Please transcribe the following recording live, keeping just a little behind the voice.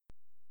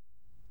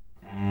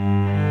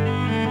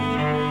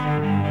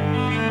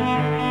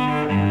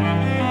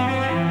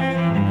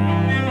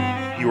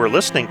You are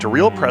listening to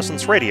Real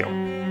Presence Radio.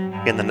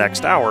 In the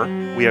next hour,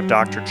 we have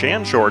Dr.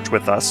 Jan George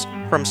with us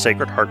from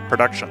Sacred Heart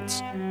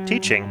Productions,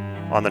 teaching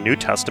on the New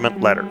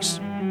Testament letters.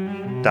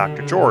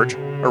 Dr. George,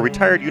 a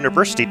retired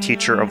university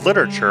teacher of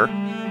literature,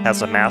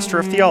 has a Master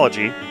of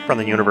Theology from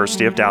the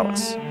University of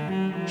Dallas.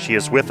 She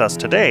is with us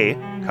today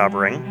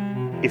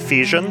covering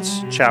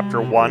Ephesians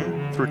chapter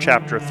 1 through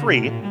chapter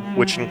 3,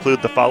 which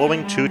include the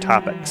following two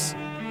topics: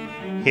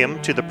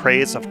 Hymn to the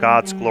Praise of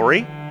God's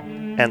Glory,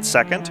 and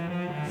second,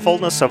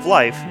 Fullness of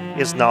Life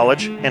is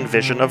Knowledge and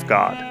Vision of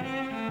God.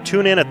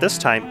 Tune in at this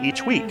time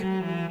each week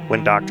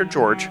when Dr.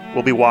 George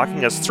will be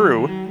walking us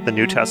through the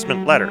New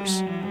Testament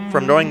letters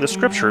from Knowing the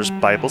Scriptures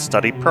Bible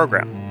Study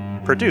Program,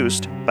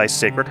 produced by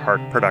Sacred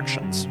Heart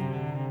Productions.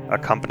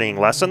 Accompanying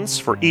lessons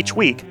for each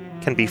week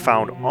can be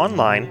found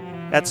online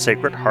at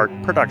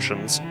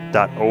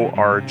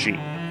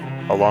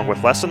sacredheartproductions.org, along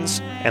with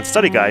lessons and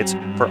study guides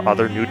for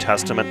other New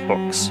Testament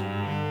books.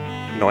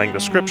 Knowing the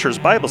Scriptures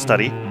Bible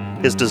Study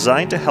is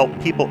designed to help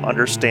people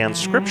understand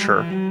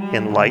Scripture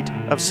in light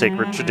of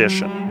sacred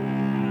tradition.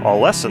 All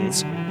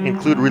lessons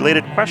include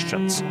related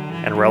questions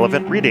and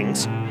relevant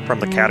readings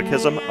from the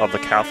Catechism of the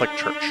Catholic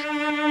Church.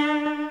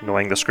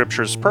 Knowing the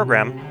Scriptures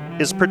program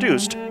is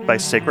produced by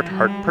Sacred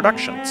Heart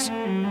Productions,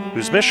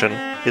 whose mission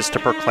is to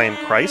proclaim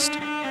Christ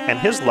and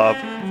His love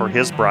for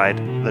His bride,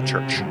 the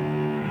Church.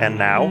 And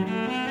now,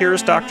 here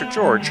is Dr.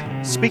 George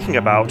speaking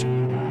about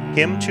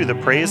Hymn to the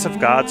Praise of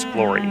God's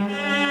Glory.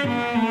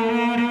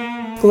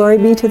 Glory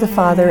be to the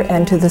Father,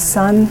 and to the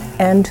Son,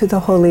 and to the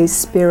Holy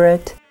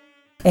Spirit.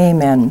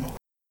 Amen.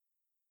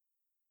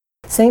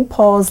 St.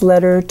 Paul's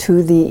letter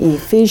to the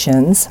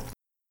Ephesians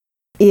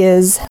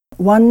is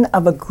one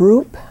of a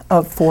group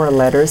of 4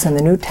 letters in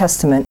the New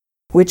Testament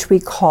which we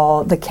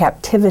call the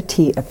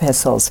captivity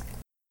epistles.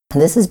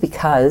 And this is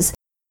because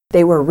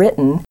they were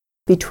written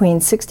between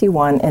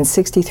 61 and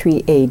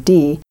 63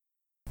 AD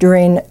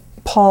during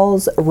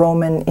Paul's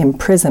Roman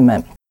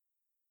imprisonment.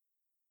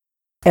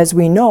 As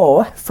we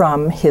know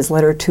from his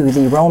letter to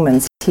the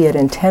Romans, he had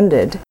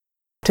intended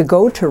to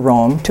go to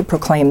Rome to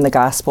proclaim the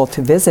gospel,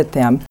 to visit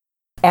them,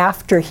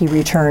 after he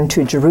returned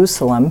to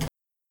Jerusalem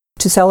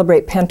to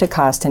celebrate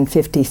Pentecost in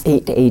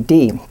 58 AD.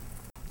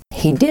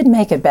 He did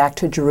make it back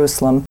to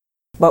Jerusalem,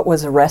 but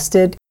was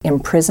arrested,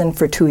 imprisoned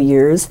for 2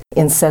 years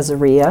in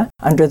Caesarea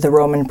under the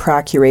Roman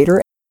procurator,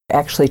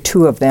 actually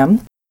 2 of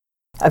them.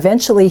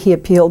 Eventually he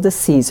appealed to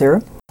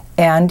Caesar,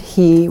 and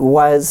he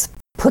was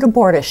put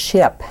aboard a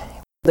ship.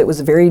 It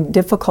was a very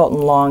difficult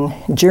and long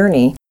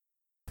journey,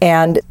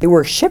 and they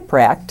were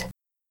shipwrecked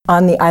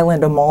on the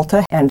island of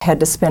Malta and had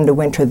to spend a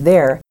winter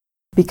there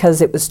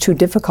because it was too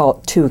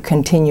difficult to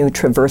continue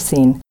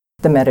traversing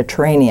the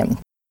Mediterranean.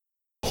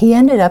 He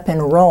ended up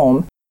in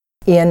Rome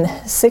in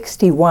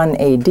 61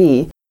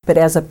 AD, but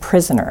as a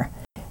prisoner,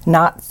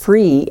 not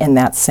free in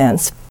that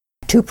sense,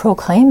 to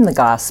proclaim the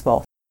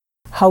gospel.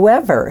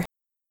 However,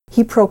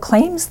 he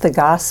proclaims the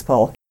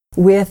gospel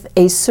with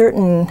a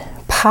certain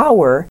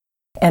power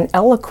and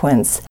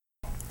eloquence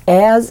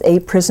as a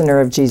prisoner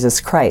of Jesus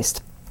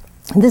Christ.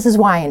 This is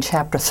why in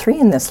chapter 3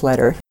 in this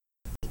letter,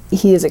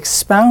 he is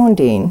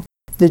expounding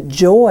the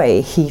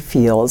joy he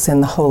feels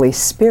in the Holy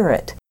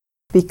Spirit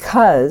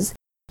because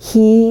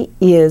he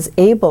is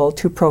able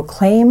to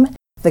proclaim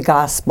the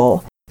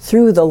gospel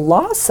through the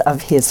loss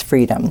of his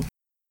freedom,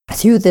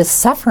 through this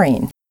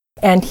suffering.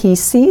 And he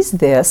sees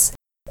this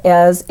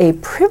as a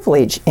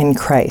privilege in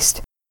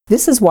Christ.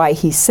 This is why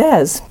he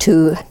says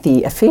to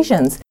the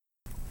Ephesians,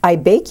 I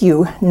beg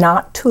you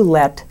not to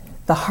let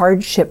the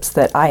hardships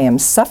that I am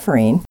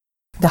suffering,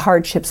 the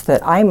hardships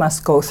that I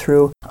must go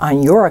through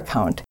on your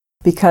account,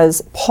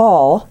 because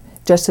Paul,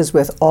 just as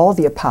with all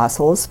the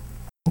apostles,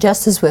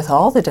 just as with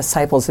all the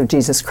disciples of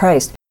Jesus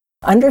Christ,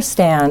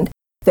 understand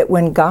that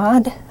when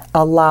God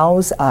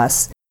allows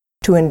us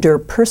to endure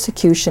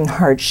persecution,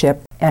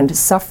 hardship, and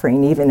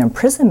suffering, even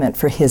imprisonment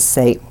for His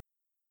sake,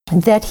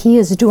 that He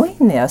is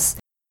doing this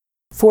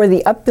for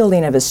the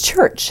upbuilding of His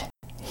church.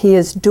 He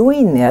is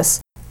doing this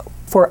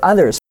for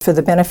others, for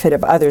the benefit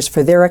of others,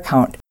 for their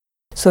account.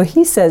 So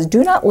he says,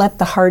 do not let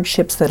the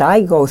hardships that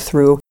I go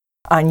through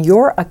on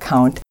your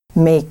account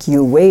make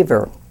you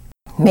waver,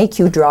 make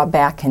you draw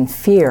back in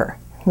fear,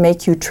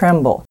 make you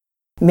tremble,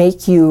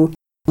 make you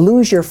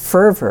lose your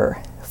fervor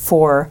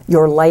for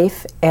your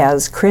life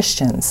as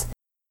Christians.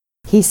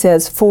 He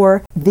says,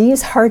 for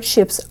these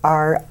hardships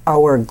are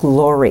our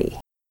glory.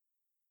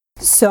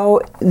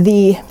 So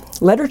the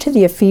letter to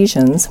the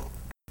Ephesians,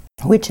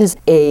 which is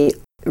a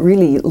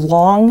really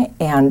long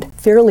and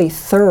fairly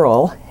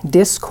thorough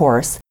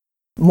discourse,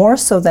 more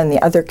so than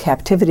the other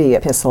captivity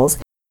epistles.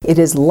 It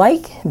is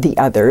like the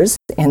others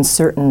in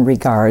certain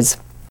regards,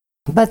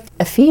 but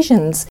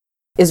Ephesians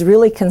is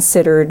really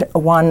considered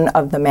one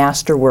of the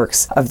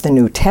masterworks of the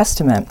New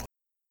Testament.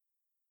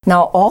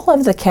 Now, all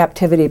of the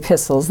captivity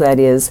epistles, that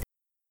is,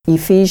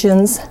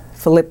 Ephesians,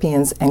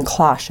 Philippians, and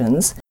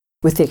Colossians,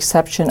 with the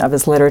exception of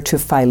his letter to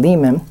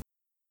Philemon,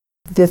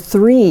 the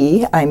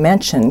 3 I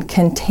mentioned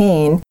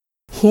contain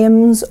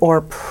hymns or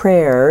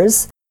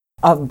prayers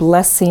of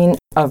blessing,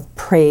 of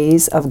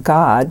praise of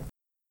God,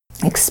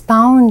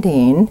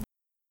 expounding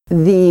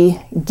the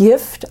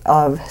gift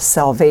of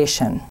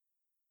salvation.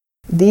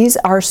 These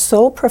are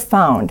so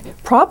profound.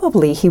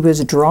 Probably he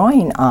was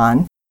drawing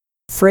on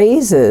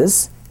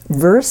phrases,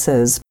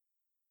 verses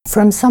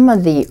from some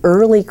of the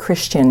early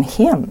Christian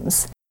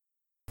hymns,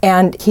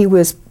 and he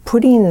was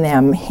putting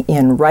them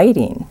in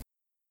writing.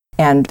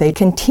 And they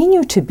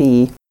continue to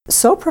be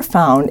so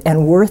profound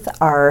and worth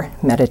our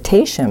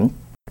meditation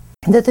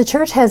that the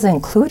church has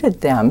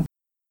included them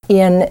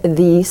in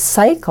the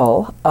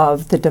cycle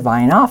of the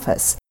divine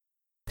office.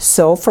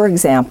 So, for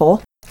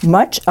example,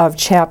 much of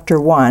chapter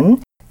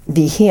 1,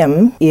 the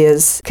hymn,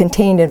 is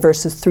contained in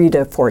verses 3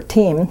 to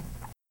 14.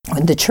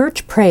 The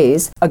church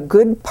prays a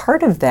good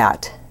part of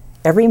that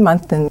every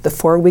month in the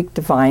 4-week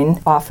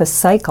divine office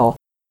cycle.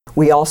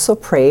 We also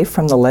pray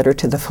from the letter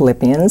to the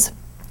Philippians.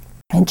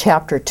 In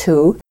chapter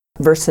 2,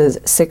 verses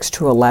 6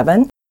 to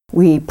 11,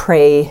 we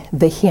pray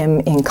the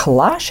hymn in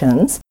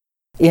Colossians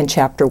in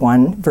chapter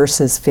 1,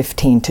 verses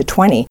 15 to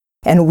 20.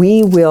 And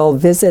we will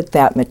visit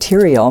that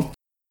material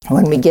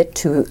when we get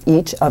to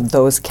each of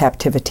those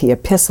captivity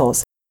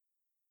epistles.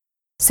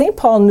 St.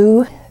 Paul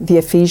knew the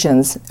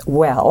Ephesians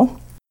well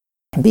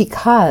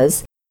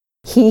because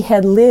he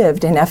had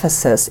lived in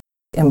Ephesus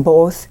in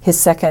both his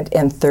second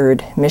and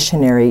third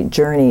missionary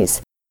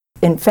journeys.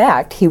 In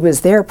fact, he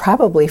was there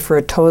probably for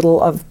a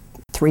total of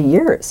 3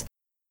 years.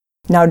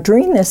 Now,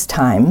 during this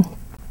time,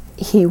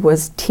 he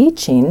was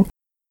teaching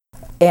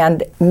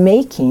and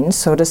making,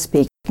 so to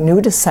speak,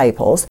 new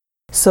disciples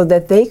so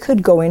that they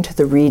could go into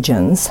the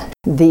regions,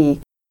 the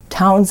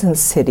towns and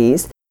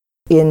cities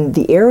in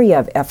the area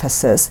of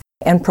Ephesus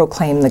and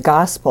proclaim the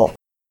gospel.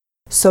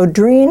 So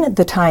during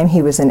the time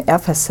he was in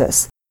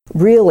Ephesus,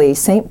 really,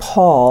 St.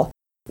 Paul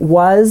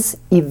was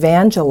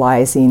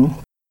evangelizing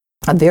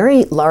a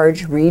very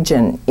large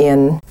region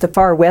in the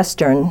far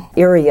western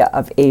area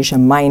of Asia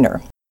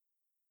Minor.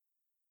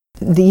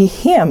 The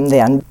hymn,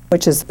 then,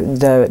 which is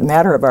the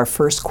matter of our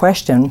first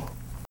question,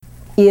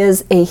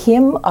 is a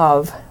hymn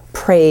of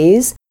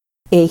praise,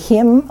 a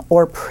hymn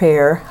or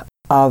prayer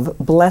of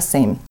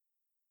blessing.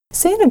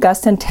 St.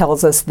 Augustine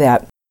tells us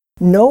that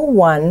no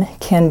one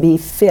can be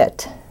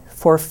fit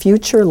for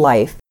future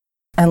life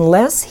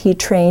unless he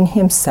train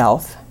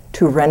himself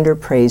to render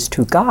praise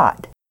to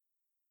God.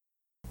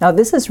 Now,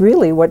 this is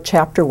really what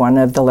chapter 1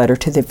 of the letter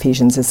to the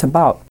Ephesians is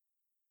about.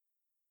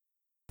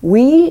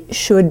 We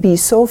should be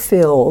so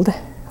filled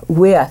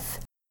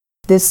with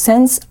this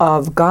sense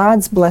of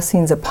God's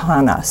blessings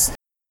upon us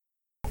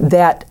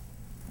that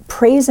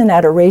praise and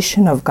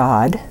adoration of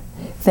God,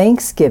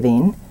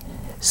 thanksgiving,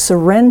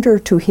 surrender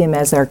to Him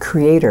as our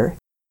Creator,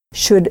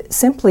 should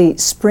simply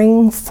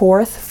spring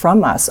forth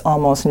from us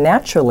almost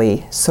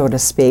naturally, so to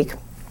speak,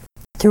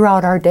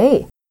 throughout our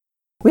day.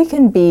 We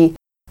can be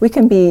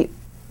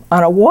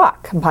on a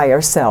walk by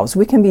ourselves.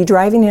 We can be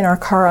driving in our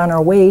car on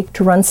our way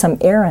to run some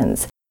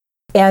errands.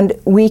 And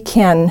we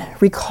can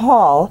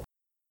recall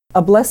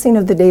a blessing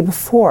of the day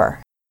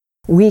before.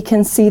 We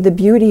can see the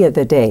beauty of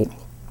the day.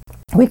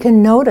 We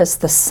can notice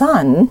the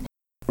sun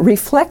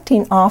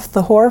reflecting off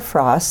the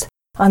hoarfrost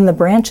on the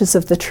branches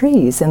of the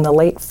trees in the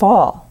late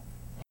fall.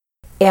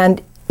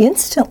 And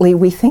instantly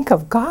we think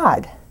of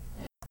God,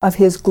 of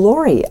His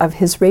glory, of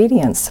His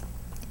radiance.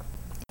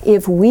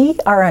 If we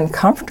are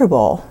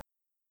uncomfortable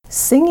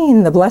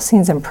singing the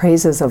blessings and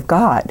praises of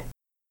God,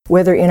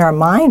 whether in our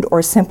mind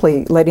or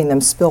simply letting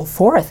them spill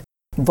forth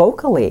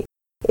vocally,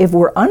 if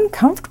we're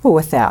uncomfortable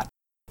with that,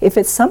 if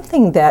it's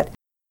something that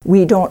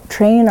we don't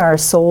train our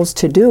souls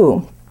to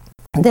do,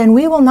 then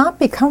we will not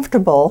be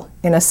comfortable,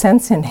 in a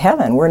sense, in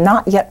heaven. We're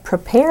not yet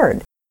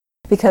prepared,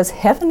 because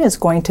heaven is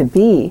going to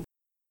be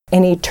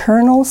an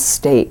eternal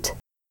state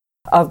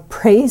of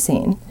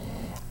praising,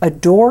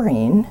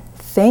 adoring,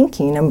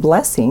 thanking, and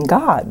blessing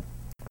God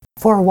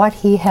for what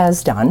He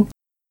has done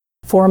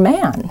for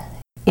man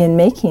in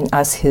making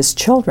us His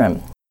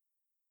children.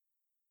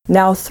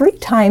 Now, 3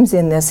 times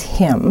in this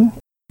hymn,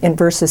 in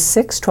verses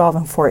 6, 12,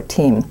 and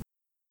 14,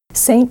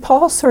 St.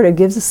 Paul sort of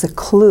gives us a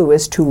clue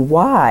as to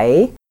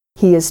why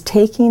he is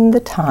taking the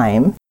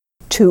time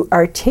to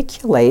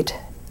articulate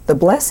the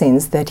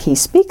blessings that he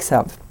speaks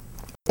of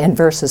in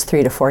verses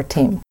 3 to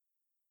 14.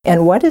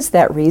 And what is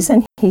that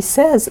reason? He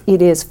says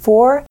it is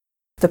for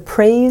the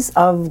praise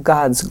of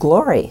God's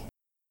glory.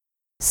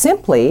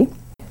 Simply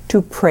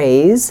to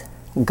praise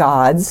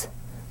God's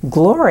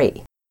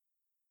glory.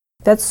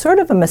 That's sort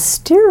of a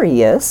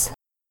mysterious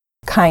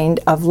kind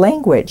of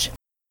language.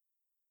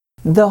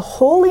 The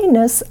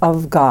holiness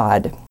of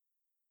God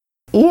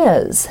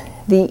is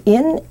the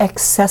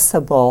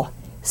inaccessible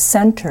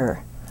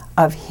center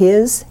of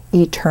His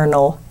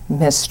eternal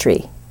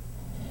mystery.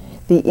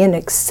 The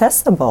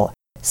inaccessible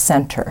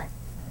center,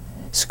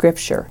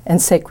 Scripture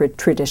and sacred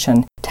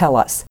tradition tell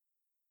us,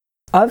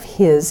 of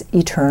His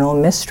eternal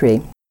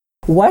mystery.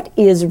 What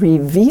is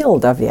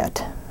revealed of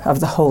it, of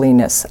the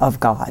holiness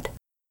of God,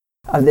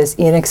 of this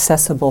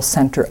inaccessible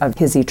center of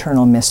His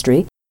eternal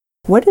mystery?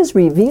 What is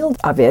revealed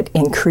of it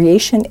in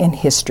creation and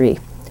history,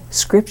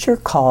 Scripture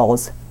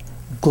calls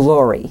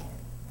glory,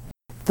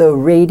 the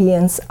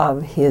radiance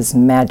of His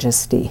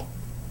majesty.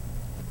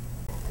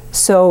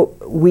 So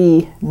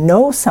we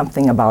know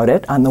something about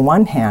it on the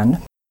one hand,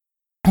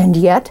 and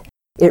yet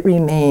it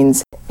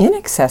remains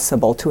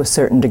inaccessible to a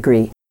certain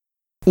degree,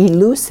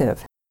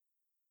 elusive,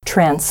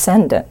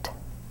 transcendent.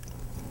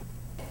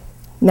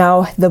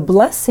 Now, the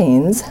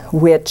blessings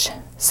which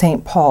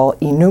St. Paul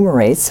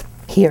enumerates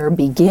here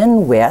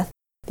begin with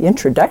the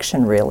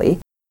introduction, really,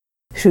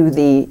 to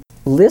the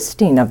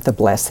listing of the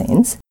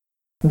blessings,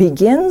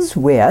 begins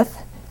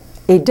with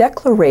a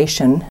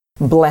declaration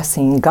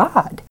blessing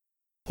God.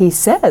 He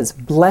says,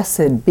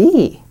 "Blessed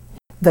be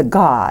the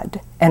God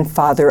and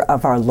Father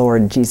of our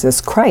Lord Jesus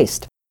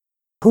Christ,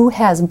 who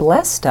has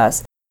blessed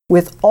us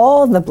with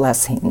all the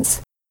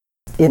blessings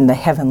in the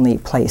heavenly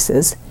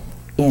places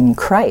in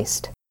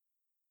Christ."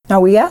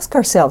 Now we ask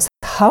ourselves,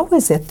 how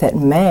is it that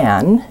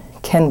man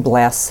can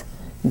bless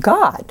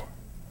God?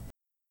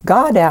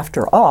 God,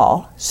 after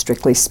all,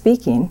 strictly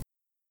speaking,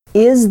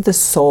 is the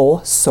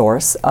sole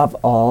source of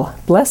all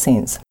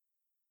blessings.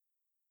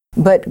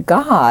 But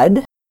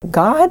God,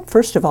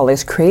 first of all,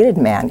 has created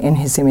man in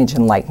his image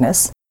and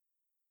likeness.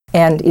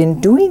 And in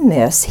doing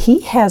this,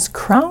 he has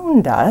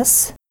crowned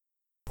us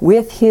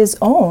with his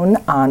own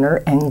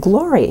honor and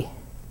glory.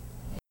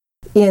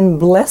 In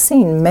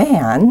blessing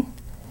man,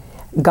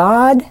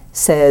 God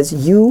says,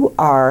 "You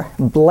are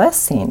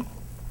blessing."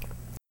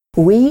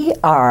 We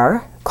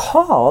are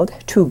called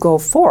to go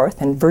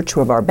forth in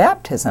virtue of our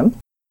baptism,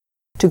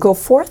 to go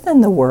forth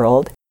in the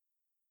world,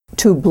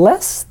 to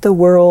bless the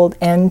world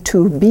and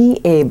to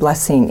be a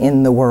blessing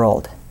in the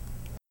world,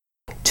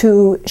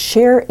 to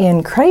share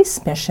in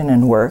Christ's mission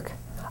and work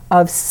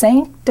of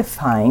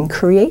sanctifying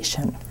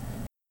creation,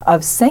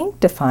 of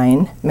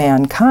sanctifying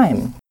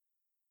mankind.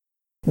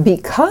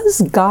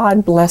 Because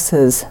God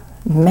blesses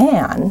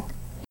man,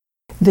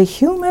 the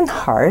human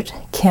heart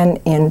can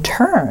in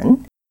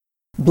turn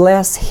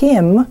bless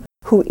him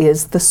who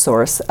is the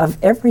source of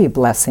every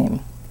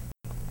blessing.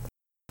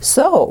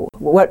 So,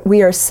 what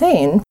we are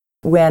saying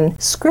when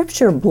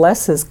Scripture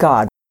blesses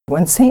God,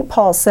 when St.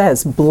 Paul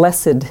says,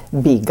 "Blessed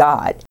be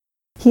God,"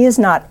 he is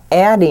not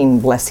adding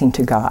blessing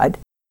to God.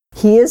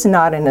 He is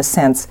not, in a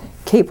sense,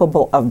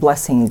 capable of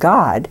blessing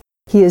God.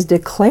 He is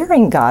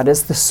declaring God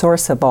as the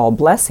source of all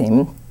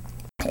blessing,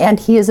 and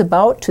he is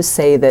about to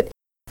say that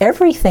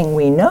everything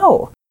we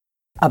know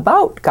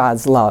about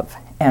God's love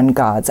and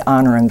God's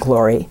honor and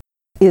glory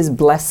is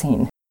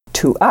blessing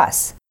to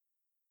us.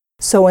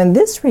 So in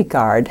this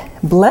regard,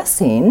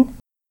 blessing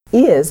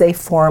is a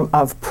form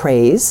of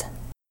praise,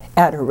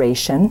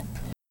 adoration,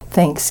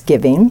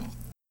 thanksgiving,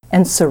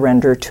 and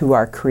surrender to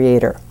our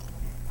Creator.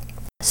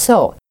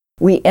 So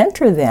we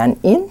enter then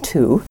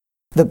into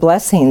the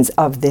blessings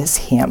of this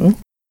hymn,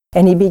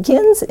 and he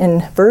begins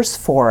in verse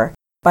 4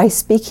 by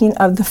speaking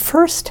of the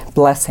first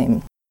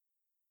blessing.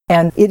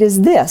 And it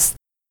is this,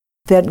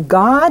 that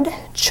God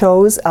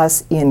chose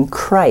us in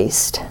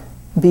Christ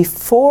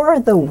before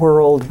the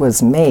world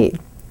was made,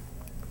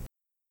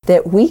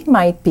 that we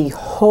might be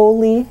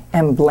holy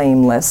and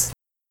blameless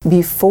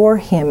before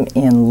him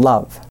in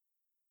love.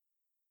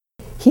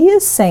 He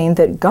is saying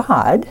that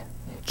God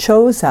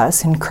chose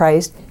us in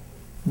Christ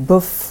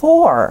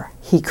before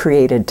he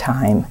created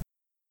time,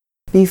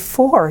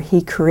 before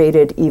he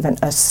created even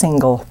a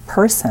single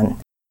person.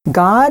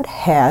 God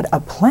had a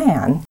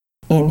plan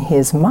in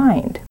his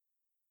mind.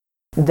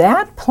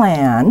 That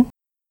plan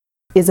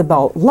is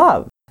about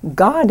love.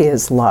 God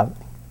is love.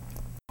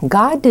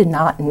 God did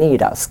not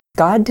need us.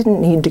 God didn't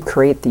need to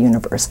create the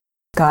universe.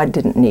 God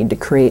didn't need to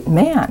create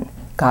man.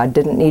 God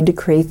didn't need to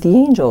create the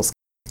angels.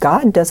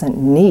 God doesn't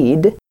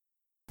need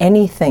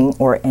anything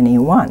or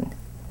anyone.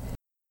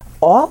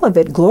 All of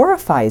it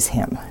glorifies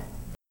him,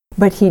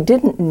 but he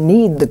didn't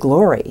need the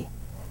glory.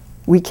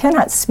 We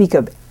cannot speak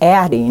of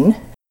adding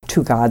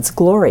to God's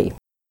glory.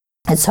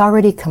 It's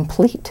already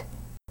complete,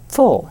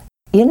 full,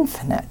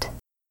 infinite.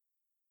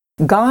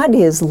 God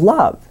is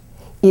love.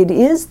 It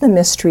is the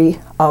mystery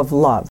of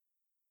love.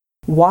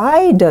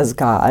 Why does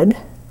God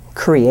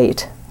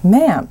create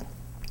man?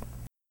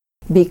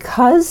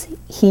 Because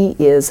he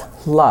is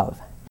love.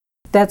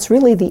 That's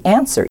really the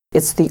answer.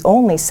 It's the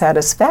only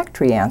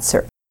satisfactory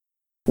answer.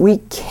 We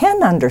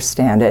can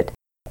understand it,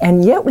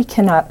 and yet we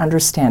cannot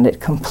understand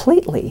it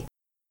completely.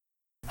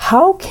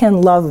 How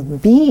can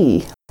love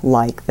be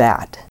like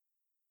that?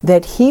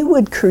 That he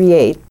would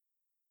create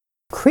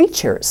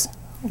creatures.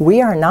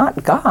 We are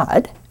not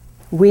God.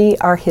 We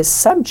are his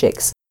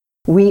subjects.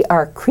 We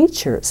are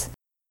creatures.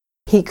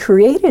 He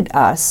created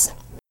us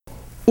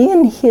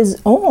in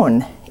his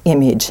own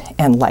image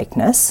and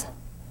likeness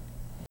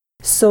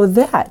so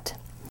that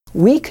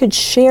we could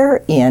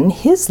share in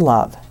his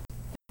love.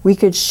 We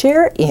could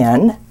share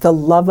in the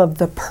love of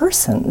the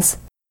persons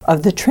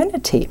of the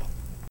Trinity.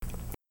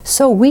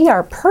 So we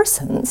are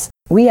persons.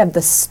 We have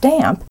the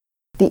stamp,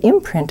 the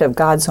imprint of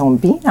God's own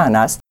being on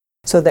us,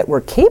 so that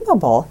we're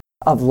capable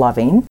of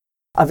loving,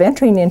 of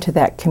entering into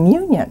that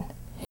communion.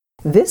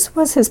 This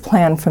was his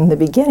plan from the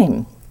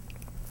beginning,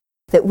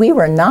 that we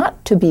were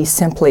not to be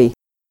simply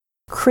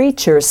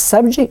creatures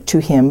subject to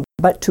him,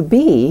 but to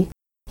be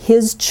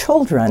his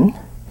children,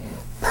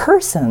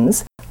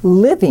 persons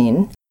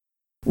living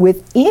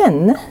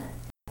within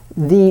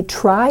the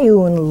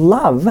triune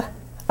love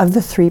of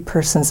the three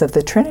persons of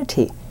the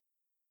Trinity.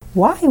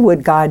 Why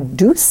would God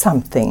do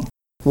something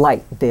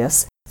like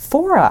this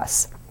for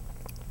us?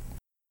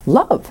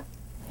 Love.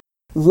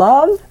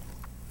 Love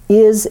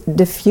is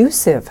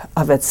diffusive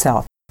of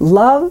itself.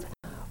 Love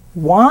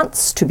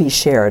wants to be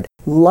shared.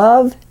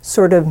 Love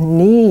sort of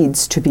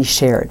needs to be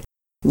shared.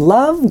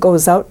 Love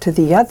goes out to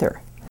the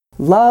other.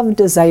 Love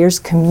desires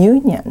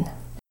communion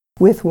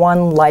with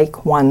one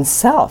like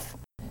oneself.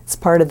 It's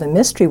part of the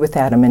mystery with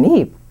Adam and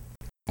Eve.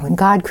 When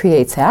God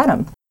creates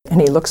Adam and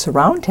he looks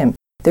around him,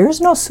 there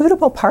is no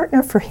suitable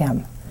partner for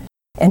him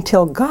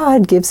until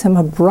God gives him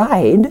a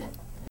bride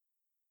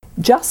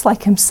just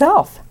like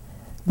himself.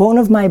 Bone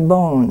of my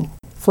bone,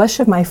 flesh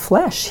of my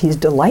flesh. He's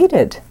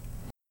delighted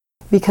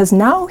because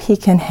now he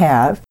can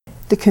have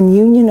the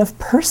communion of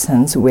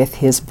persons with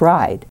his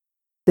bride.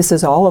 This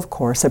is all, of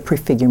course, a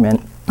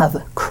prefigurement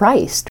of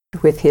Christ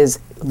with his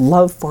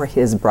love for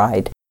his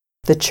bride,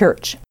 the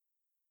church.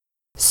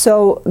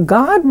 So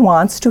God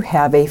wants to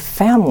have a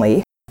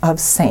family of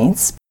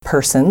saints,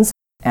 persons,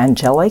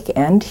 angelic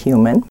and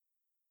human,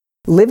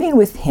 living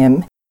with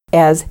him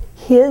as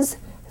his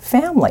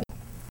family.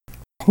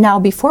 Now,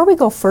 before we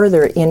go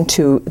further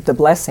into the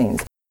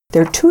blessings,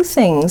 there are two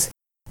things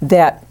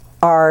that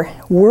are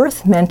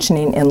worth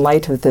mentioning in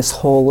light of this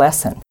whole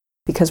lesson,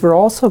 because we're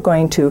also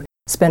going to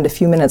spend a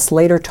few minutes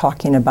later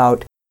talking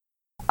about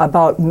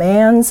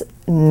man's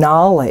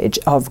knowledge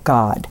of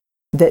God,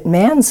 that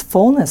man's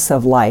fullness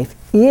of life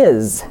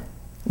is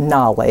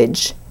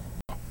knowledge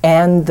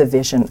and the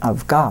vision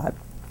of God.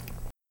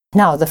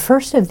 Now, the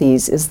first of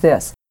these is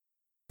this.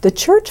 The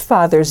Church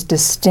Fathers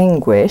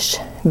distinguish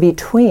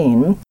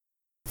between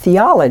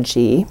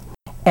theology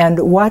and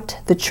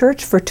what the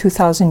Church for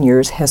 2,000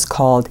 years has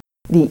called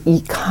the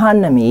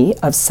economy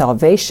of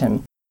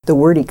salvation. The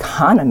word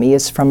economy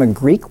is from a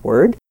Greek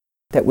word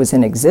that was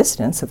in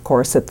existence, of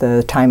course, at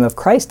the time of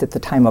Christ, at the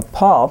time of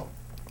Paul.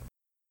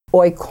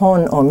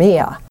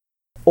 Oikonomia.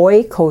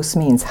 Oikos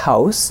means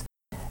house.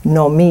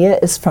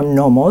 Nomia is from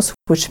nomos,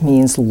 which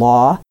means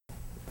law,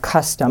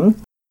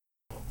 custom.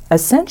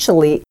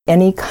 Essentially,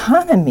 an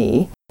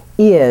economy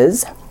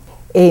is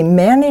a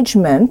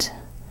management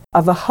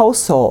of a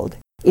household.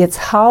 It's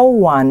how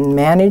one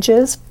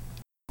manages,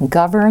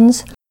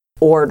 governs,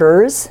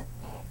 orders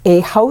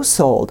a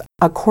household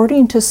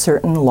according to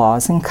certain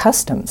laws and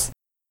customs.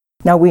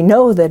 Now, we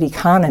know that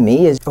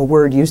economy is a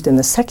word used in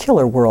the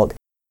secular world,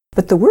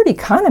 but the word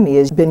economy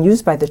has been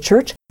used by the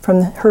Church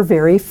from her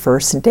very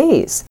first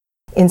days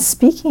in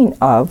speaking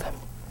of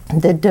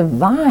the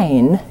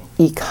divine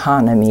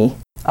economy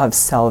of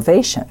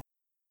salvation.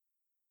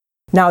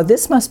 Now,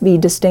 this must be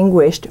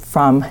distinguished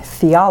from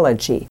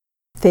theology.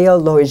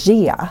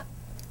 Theologia,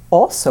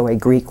 also a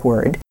Greek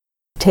word,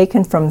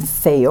 taken from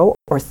theo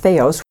or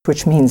theos,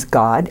 which means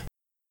God,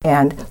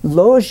 and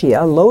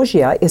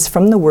logia is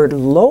from the word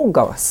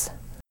logos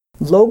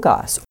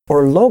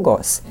or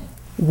logos,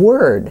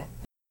 word,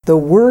 the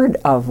word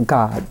of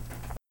God.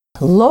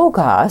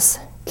 Logos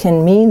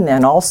can mean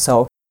then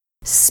also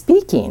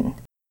speaking.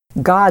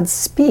 God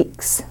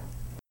speaks.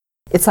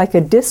 It's like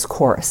a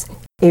discourse,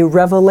 a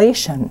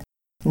revelation,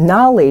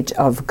 knowledge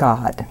of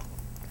God.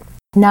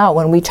 Now,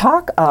 when we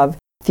talk of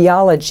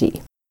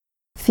theology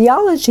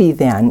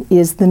then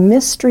is the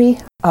mystery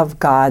of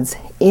God's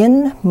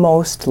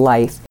inmost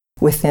life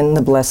within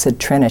the Blessed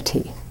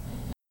Trinity.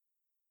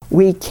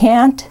 We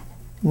can't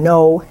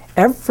know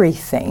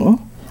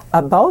everything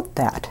about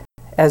that,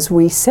 as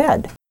we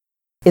said.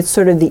 It's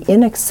sort of the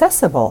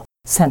inaccessible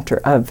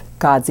center of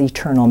God's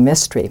eternal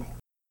mystery.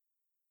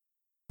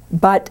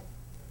 But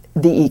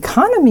the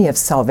economy of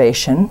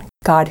salvation,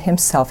 God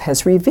himself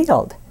has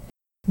revealed.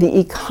 The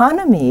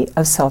economy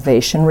of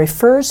salvation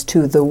refers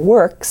to the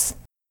works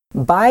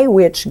by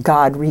which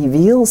God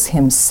reveals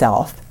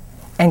himself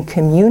and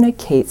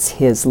communicates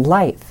his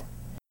life.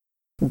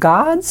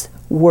 God's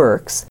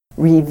works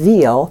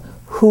reveal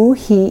who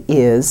he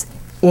is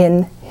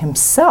in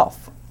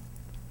himself.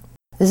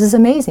 This is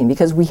amazing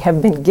because we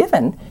have been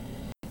given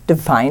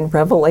divine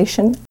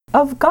revelation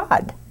of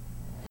God.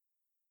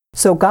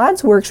 So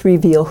God's works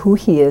reveal who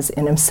he is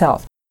in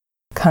himself.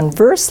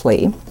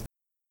 Conversely,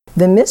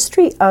 the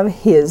mystery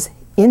of his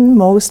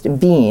inmost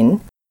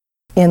being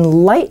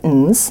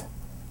enlightens,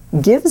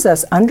 gives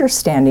us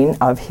understanding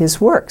of his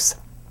works.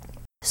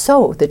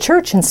 So the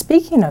Church, in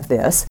speaking of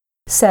this,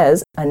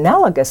 says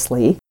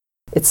analogously,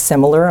 it's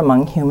similar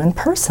among human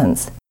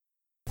persons.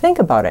 Think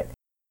about it.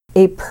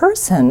 A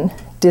person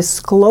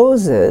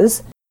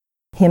discloses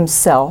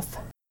himself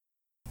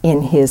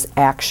in his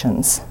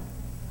actions.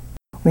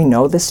 We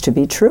know this to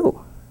be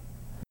true.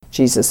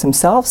 Jesus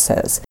himself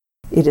says,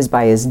 it is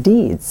by his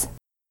deeds,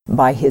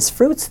 by his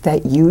fruits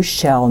that you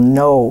shall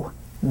know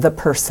the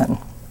person.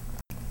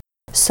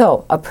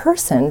 So a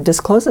person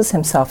discloses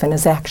himself in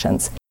his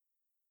actions.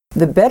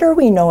 The better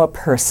we know a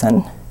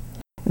person,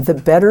 the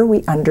better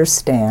we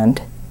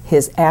understand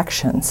his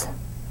actions.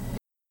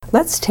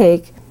 Let's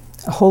take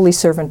a holy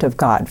servant of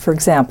God. For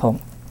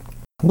example,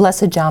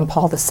 Blessed John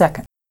Paul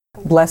II,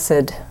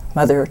 Blessed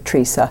Mother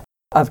Teresa,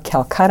 of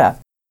Calcutta.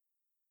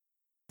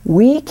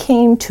 We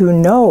came to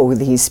know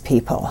these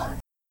people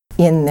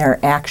in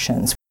their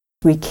actions.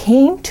 We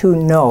came to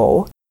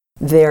know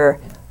their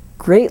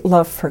great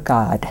love for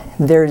God,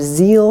 their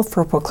zeal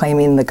for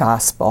proclaiming the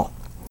gospel,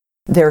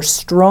 their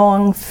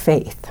strong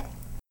faith,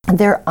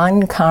 their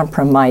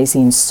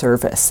uncompromising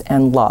service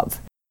and love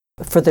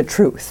for the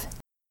truth.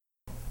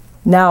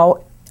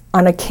 Now,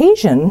 on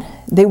occasion,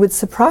 they would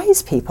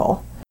surprise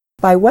people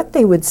by what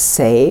they would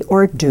say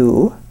or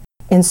do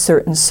in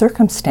certain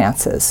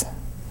circumstances.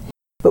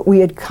 But we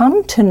had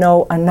come to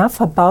know enough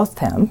about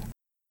them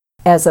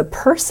as a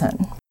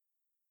person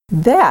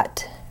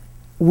that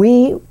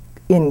we,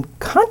 in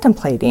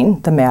contemplating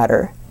the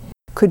matter,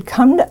 could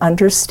come to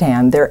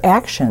understand their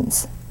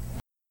actions.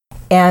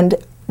 And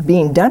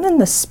being done in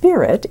the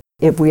Spirit,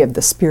 if we have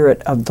the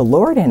Spirit of the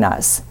Lord in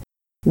us,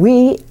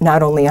 we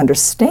not only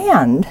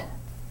understand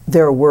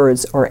their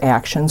words or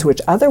actions,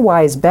 which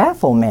otherwise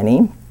baffle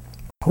many,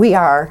 we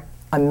are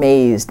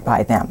amazed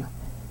by them.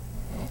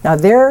 Now,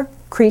 they're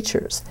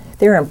creatures.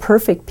 They're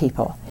imperfect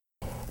people.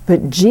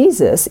 But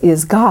Jesus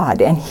is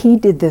God, and he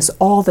did this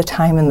all the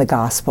time in the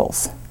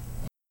Gospels.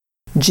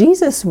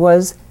 Jesus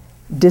was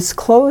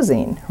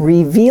disclosing,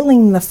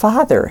 revealing the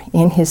Father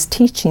in his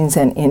teachings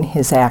and in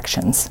his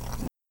actions.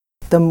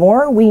 The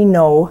more we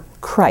know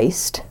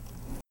Christ,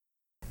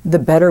 the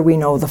better we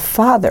know the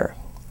Father.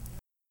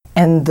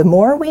 And the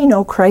more we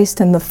know Christ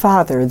and the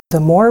Father, the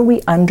more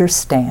we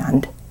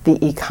understand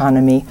the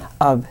economy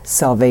of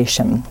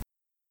salvation.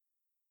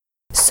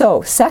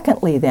 So,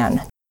 secondly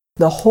then,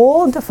 the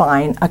whole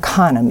divine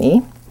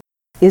economy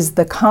is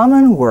the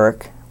common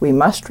work, we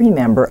must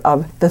remember,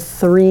 of the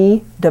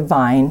three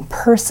divine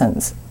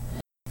persons.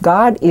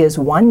 God is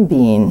one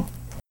being,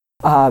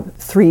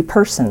 three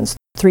persons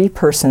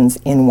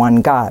in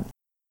one God.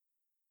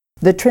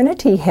 The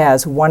Trinity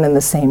has one and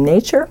the same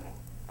nature,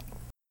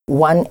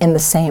 one and the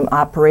same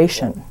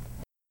operation.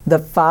 The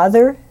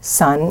Father,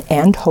 Son,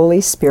 and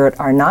Holy Spirit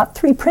are not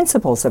three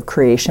principles of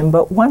creation,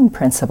 but one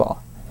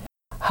principle.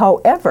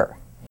 However,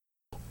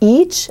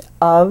 each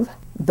of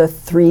the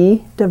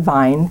three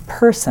divine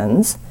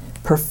persons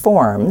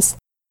performs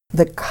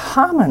the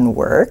common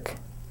work,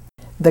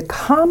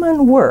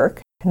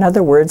 in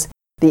other words,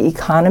 the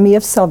economy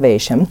of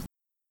salvation,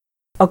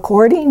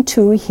 according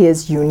to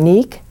his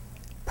unique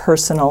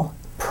personal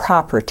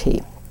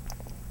property.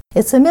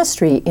 It's a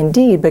mystery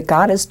indeed, but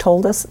God has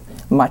told us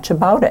much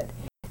about it.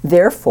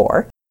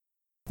 Therefore,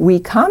 we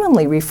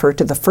commonly refer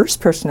to the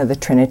first person of the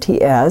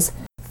Trinity as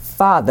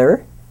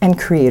Father and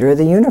Creator of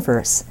the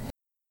universe.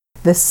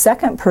 The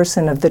second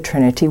person of the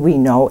Trinity we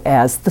know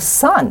as the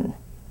Son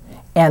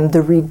and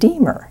the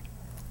Redeemer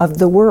of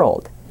the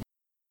world.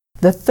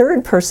 The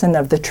third person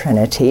of the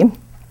Trinity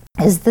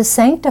is the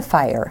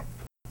Sanctifier,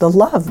 the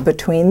love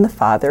between the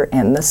Father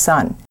and the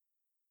Son.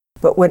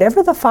 But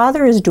whatever the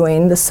Father is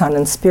doing, the Son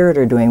and Spirit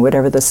are doing.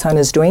 Whatever the Son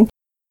is doing,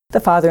 the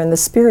Father and the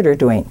Spirit are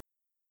doing.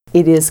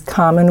 It is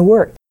common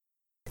work.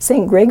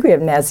 St. Gregory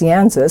of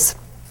Nazianzus,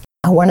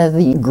 one of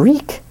the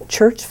Greek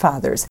church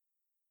fathers,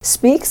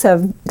 speaks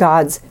of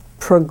God's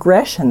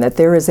progression, that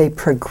there is a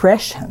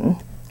progression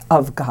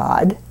of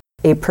God,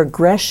 a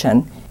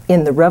progression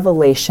in the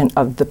revelation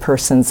of the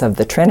persons of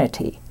the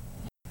Trinity.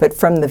 But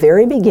from the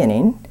very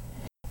beginning,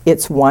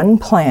 it's one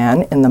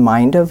plan in the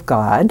mind of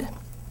God.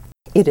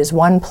 It is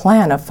one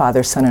plan of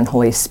Father, Son, and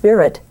Holy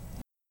Spirit,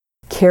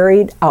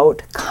 carried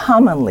out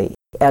commonly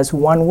as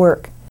one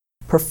work,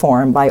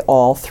 performed by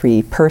all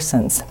three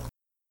persons.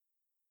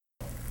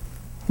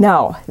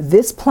 Now,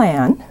 this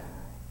plan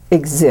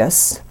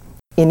exists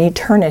in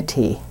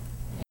eternity,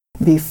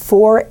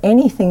 before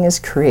anything is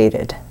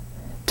created,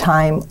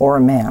 time or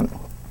man.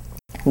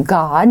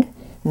 God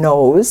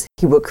knows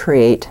he will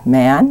create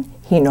man,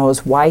 he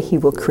knows why he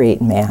will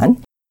create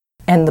man,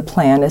 and the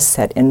plan is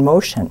set in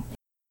motion.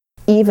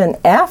 Even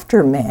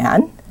after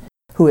man,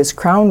 who is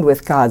crowned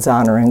with God's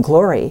honor and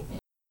glory,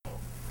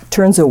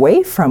 turns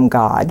away from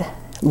God,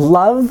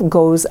 love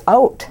goes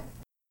out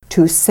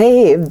to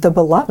save the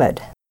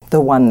beloved,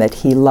 the one that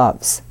he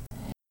loves.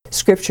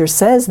 Scripture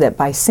says that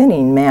by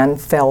sinning, man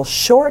fell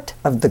short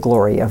of the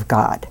glory of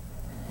God.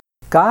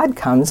 God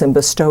comes and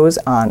bestows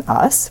on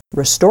us,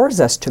 restores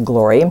us to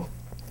glory,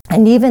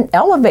 and even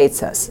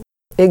elevates us,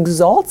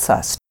 exalts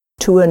us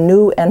to a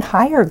new and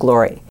higher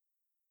glory.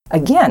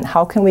 Again,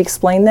 how can we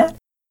explain that?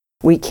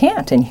 We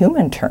can't in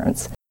human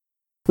terms.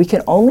 We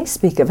can only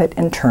speak of it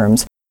in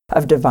terms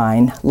of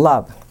divine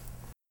love.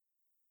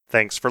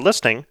 Thanks for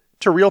listening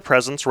to Real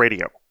Presence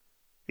Radio.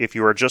 If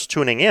you are just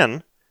tuning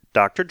in,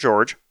 Dr.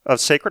 George of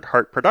Sacred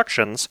Heart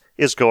Productions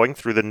is going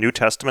through the New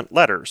Testament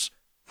letters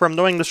from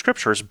Knowing the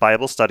Scriptures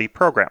Bible Study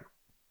Program.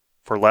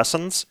 For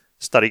lessons,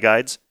 study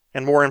guides,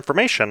 and more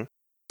information,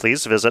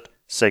 please visit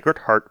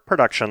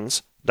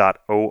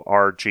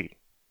sacredheartproductions.org.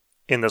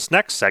 In this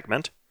next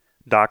segment,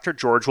 Dr.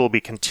 George will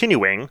be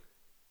continuing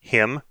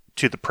Hymn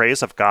to the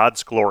Praise of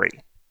God's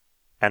Glory.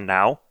 And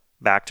now,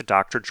 back to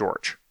Dr.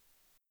 George.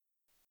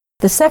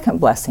 The second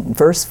blessing,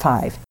 verse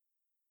 5.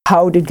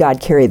 How did God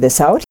carry this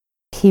out?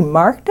 He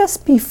marked us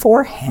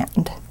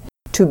beforehand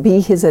to be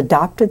his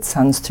adopted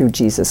sons through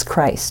Jesus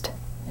Christ.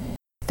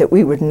 That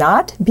we would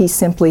not be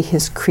simply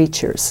his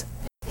creatures,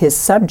 his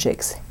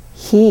subjects.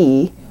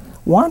 He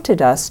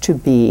wanted us to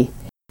be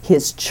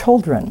his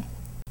children.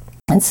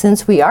 And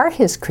since we are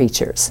his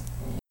creatures,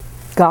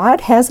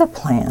 God has a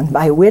plan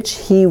by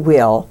which he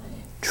will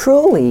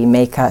truly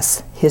make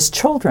us his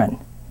children.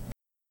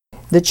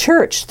 The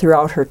church,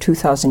 throughout her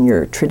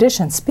 2,000-year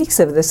tradition, speaks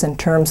of this in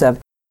terms of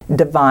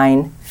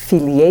divine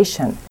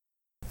filiation.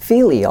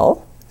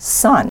 Filial,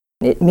 son.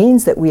 It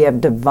means that we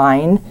have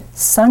divine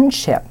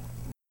sonship.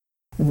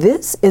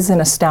 This is an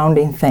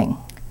astounding thing,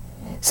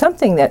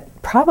 something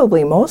that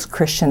probably most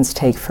Christians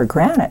take for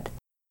granted.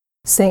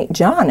 St.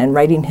 John, in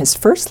writing his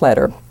first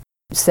letter,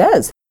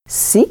 says,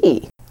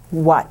 "See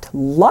what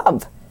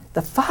love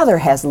the Father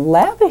has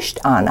lavished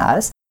on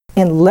us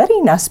in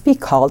letting us be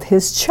called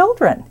his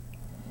children."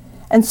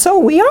 And so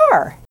we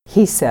are,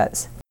 he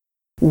says.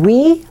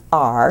 We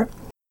are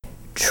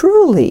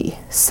truly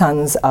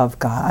sons of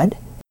God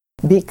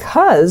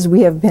because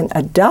we have been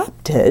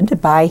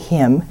adopted by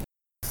him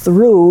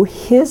through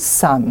his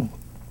Son.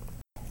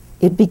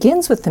 It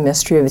begins with the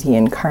mystery of the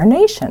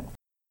incarnation,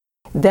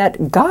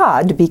 that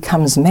God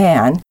becomes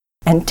man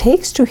and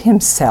takes to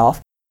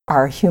himself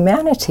our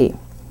humanity.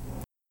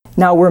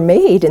 Now, we're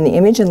made in the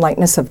image and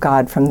likeness of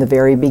God from the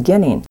very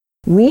beginning.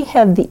 We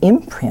have the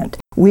imprint.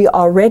 We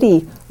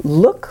already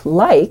look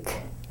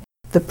like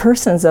the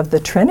persons of the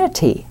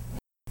Trinity,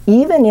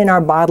 even in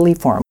our bodily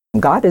form.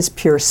 God is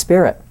pure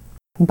spirit.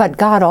 But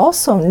God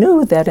also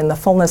knew that in the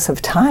fullness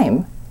of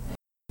time,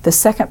 the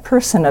second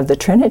person of the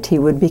Trinity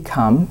would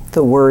become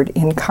the Word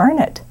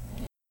incarnate.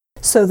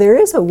 So there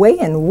is a way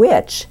in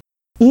which,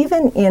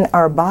 even in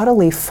our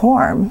bodily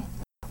form,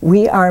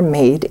 we are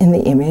made in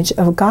the image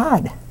of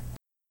God.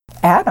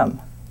 Adam,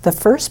 the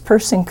first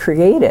person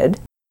created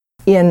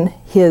in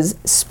his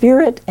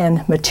spirit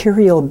and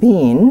material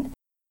being,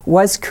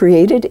 was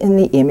created in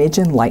the image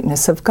and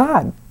likeness of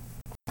God.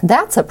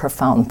 That's a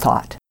profound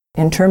thought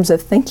in terms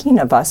of thinking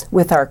of us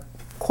with our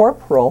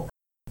corporal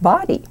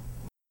body.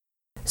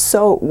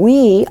 So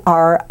we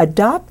are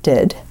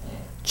adopted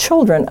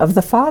children of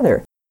the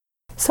Father.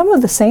 Some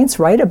of the saints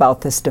write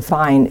about this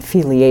divine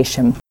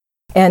filiation,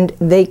 and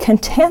they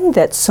contend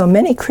that so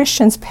many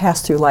Christians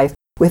pass through life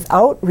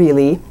without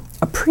really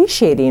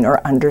appreciating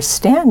or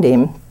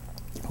understanding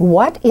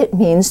what it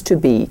means to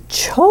be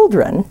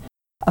children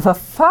of a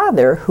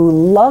Father who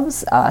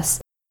loves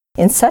us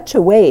in such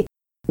a way.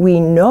 We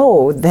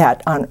know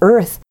that on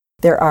earth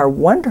there are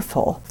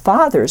wonderful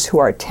fathers who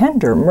are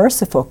tender,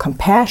 merciful,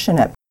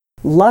 compassionate,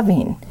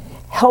 loving,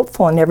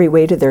 helpful in every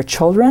way to their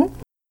children,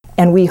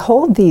 and we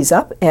hold these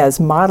up as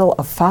model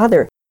of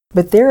father,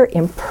 but they're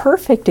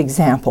imperfect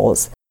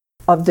examples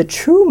of the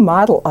true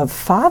model of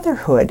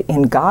fatherhood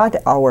in God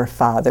our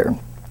Father.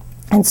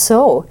 And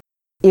so,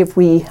 if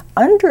we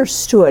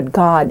understood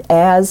God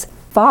as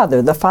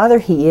Father, the Father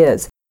he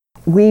is,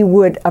 we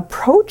would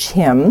approach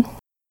him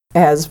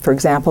as, for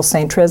example,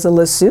 St. Teresa of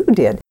Lisieux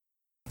did.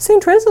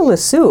 St. Teresa of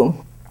Lisieux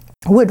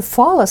would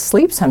fall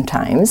asleep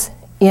sometimes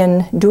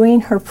in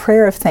doing her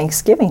prayer of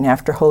thanksgiving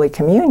after Holy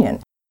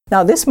Communion.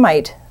 Now, this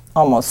might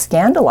almost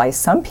scandalize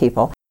some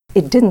people.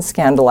 It didn't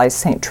scandalize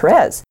St.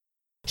 Therese.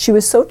 She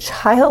was so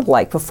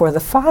childlike before the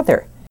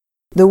Father.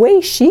 The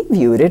way she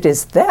viewed it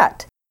is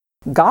that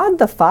God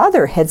the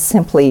Father had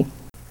simply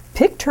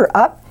picked her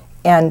up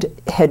and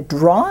had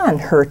drawn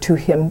her to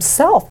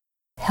himself,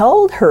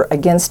 held her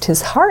against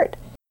his heart,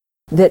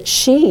 that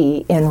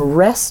she, in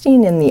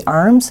resting in the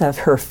arms of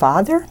her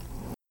Father,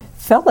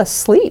 fell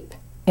asleep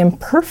in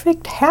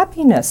perfect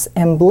happiness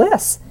and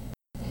bliss.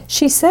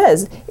 She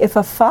says, if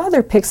a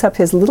father picks up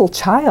his little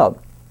child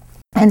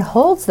and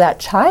holds that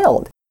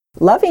child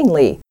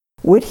lovingly,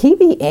 would he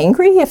be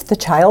angry if the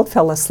child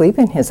fell asleep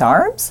in his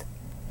arms?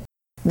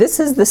 This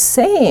is the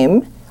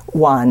same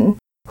one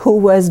who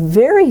was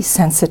very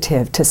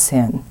sensitive to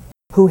sin,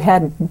 who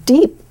had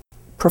deep,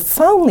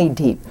 profoundly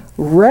deep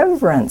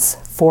reverence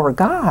for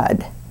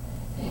God.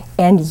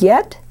 And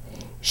yet,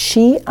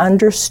 she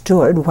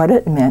understood what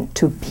it meant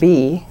to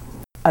be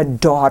a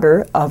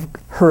daughter of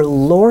her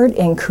Lord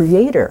and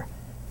Creator,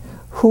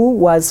 who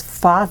was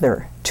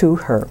Father to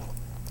her.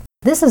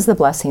 This is the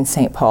blessing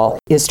St. Paul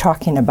is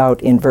talking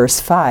about in verse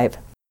 5.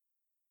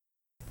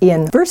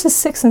 In verses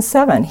 6 and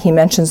 7, he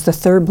mentions the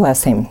third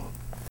blessing.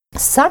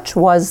 Such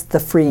was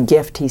the free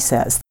gift, he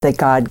says, that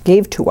God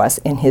gave to us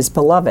in his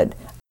beloved.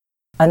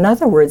 In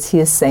other words, he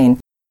is saying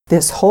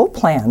this whole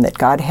plan that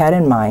God had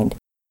in mind,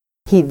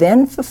 he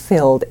then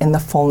fulfilled in the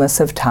fullness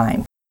of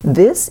time.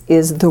 This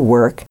is the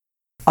work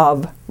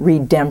of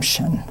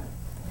redemption.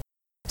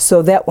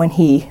 So that when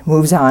he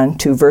moves on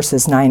to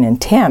verses 9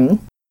 and 10,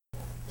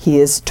 he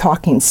is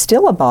talking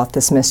still about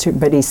this mystery,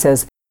 but he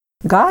says,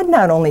 God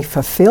not only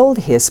fulfilled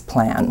his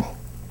plan,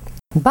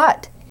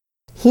 but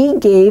he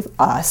gave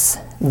us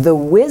the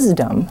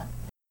wisdom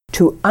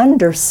to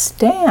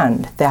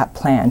understand that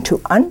plan,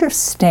 to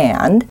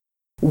understand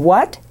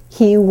what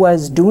he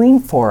was doing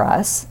for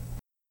us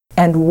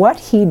and what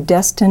he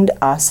destined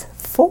us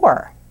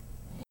for.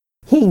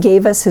 He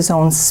gave us his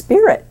own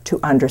Spirit to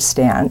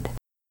understand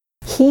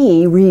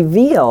he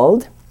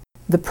revealed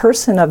the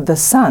person of the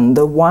Son,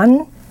 the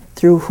one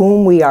through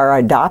whom we are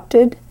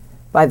adopted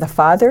by the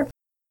Father.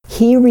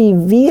 He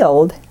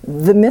revealed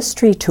the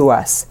mystery to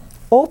us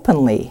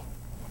openly,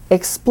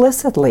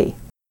 explicitly.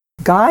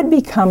 God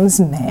becomes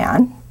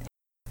man,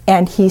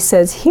 and he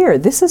says, here,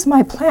 this is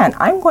my plan.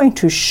 I'm going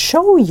to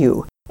show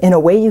you in a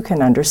way you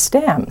can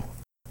understand.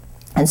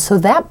 And so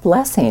that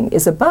blessing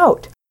is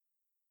about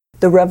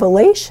the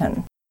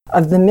revelation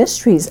of the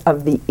mysteries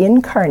of the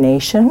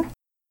incarnation,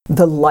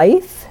 the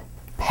life,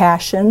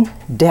 passion,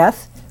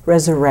 death,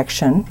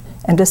 resurrection,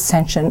 and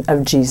ascension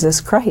of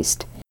Jesus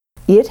Christ.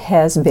 It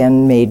has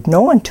been made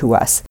known to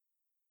us.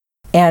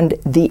 And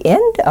the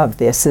end of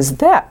this is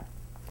that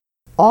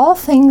all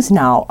things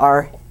now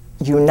are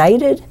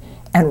united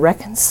and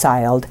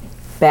reconciled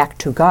back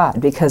to God,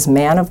 because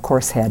man, of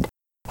course,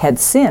 had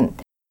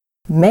sinned.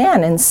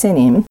 Man, in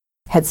sinning,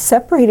 had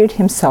separated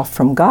himself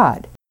from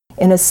God.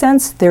 In a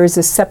sense, there is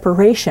a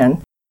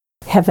separation,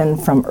 heaven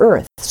from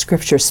earth.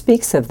 Scripture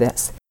speaks of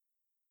this.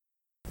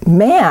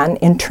 Man,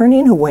 in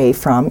turning away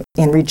from,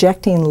 in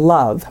rejecting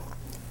love,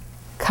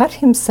 cut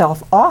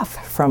himself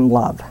off from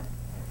love,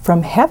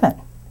 from heaven.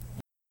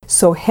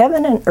 So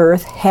heaven and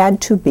earth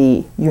had to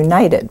be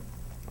united.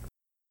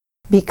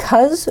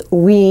 Because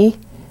we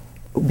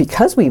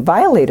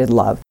violated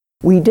love,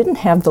 we didn't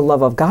have the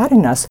love of God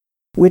in us,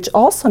 which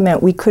also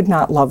meant we could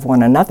not love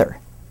one another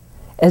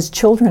as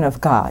children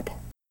of God.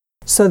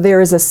 So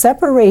there is a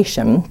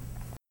separation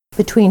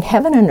between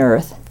heaven and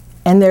earth,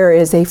 and there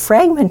is a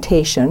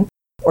fragmentation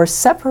or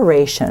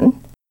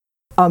separation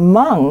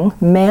among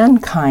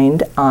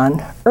mankind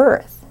on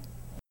earth.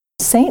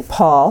 St.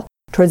 Paul,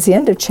 towards the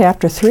end of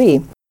chapter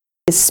 3,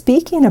 is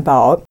speaking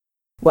about,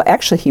 well,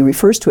 actually he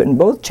refers to it in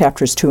both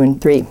chapters 2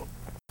 and 3.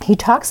 He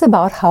talks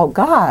about how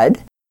God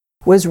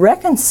was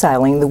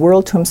reconciling the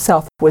world to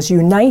himself, was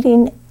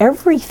uniting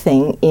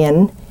everything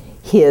in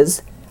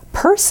his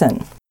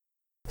person.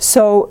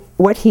 So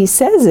what he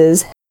says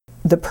is,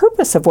 the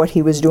purpose of what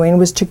he was doing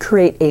was to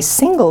create a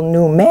single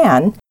new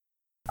man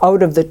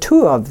out of the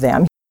two of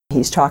them.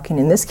 He's talking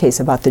in this case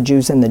about the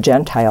Jews and the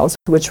Gentiles,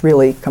 which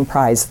really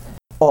comprise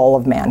all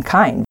of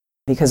mankind,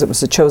 because it was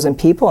the chosen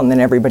people and then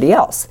everybody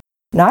else,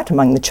 not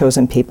among the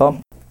chosen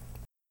people.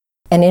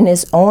 And in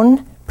his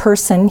own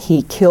person,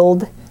 he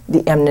killed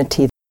the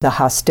enmity, the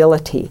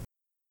hostility.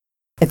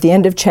 At the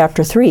end of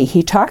chapter 3,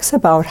 he talks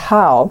about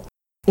how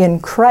in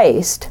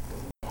Christ,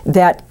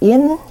 that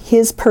in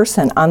his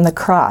person on the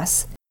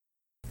cross,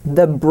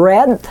 the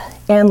breadth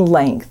and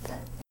length,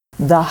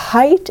 the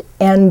height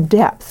and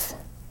depth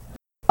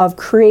of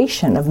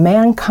creation, of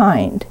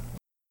mankind,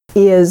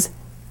 is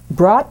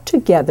brought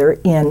together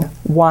in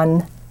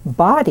one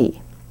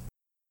body,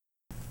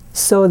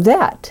 so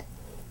that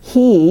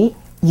he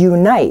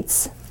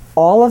unites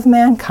all of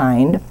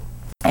mankind,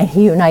 and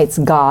he unites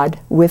God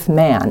with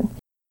man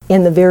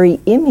in the very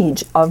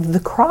image of the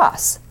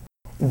cross.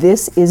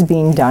 This is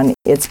being done,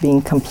 it's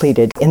being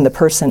completed in the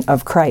person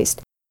of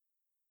Christ.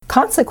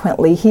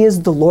 Consequently, he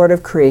is the Lord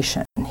of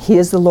creation. He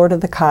is the Lord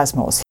of the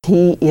cosmos.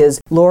 He is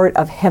Lord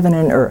of heaven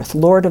and earth,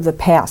 Lord of the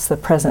past, the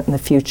present, and the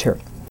future.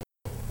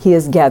 He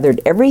has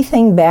gathered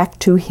everything back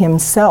to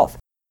himself.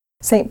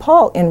 St.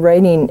 Paul, in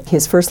writing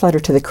his first letter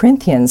to the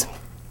Corinthians,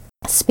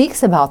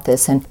 speaks about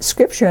this, and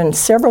Scripture in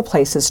several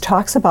places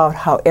talks about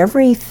how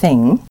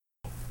everything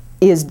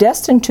is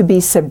destined to be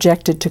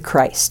subjected to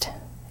Christ.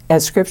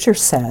 As Scripture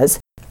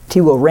says,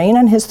 he will reign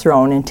on his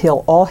throne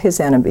until all his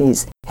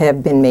enemies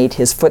have been made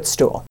his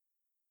footstool.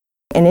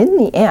 And in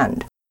the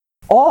end,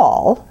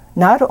 all,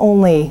 not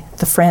only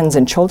the friends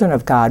and children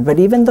of God, but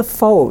even the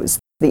foes,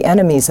 the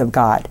enemies of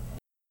God,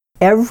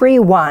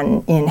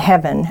 everyone in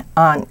heaven,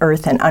 on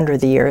earth, and under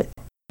the earth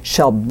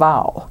shall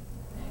bow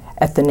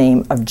at the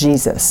name of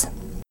Jesus.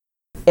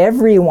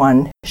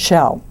 Everyone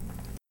shall.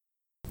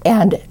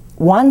 And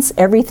once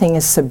everything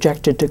is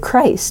subjected to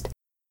Christ,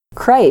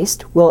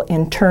 Christ will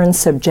in turn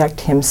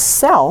subject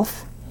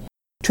himself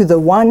to the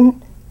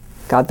one,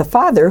 God the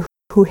Father,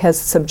 who has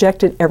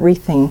subjected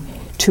everything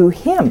to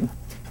him.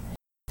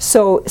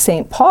 So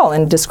St. Paul,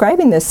 in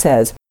describing this,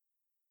 says,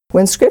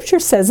 when Scripture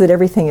says that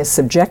everything is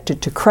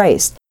subjected to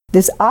Christ,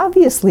 this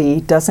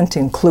obviously doesn't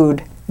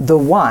include the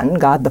one,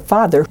 God the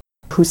Father,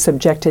 who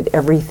subjected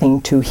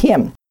everything to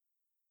him.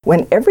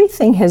 When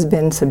everything has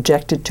been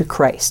subjected to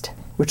Christ,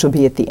 which will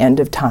be at the end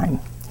of time,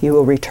 he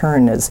will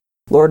return as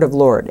Lord of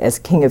Lords, as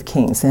King of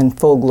Kings, in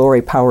full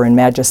glory, power, and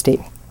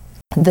majesty.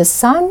 The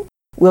Son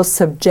will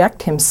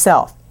subject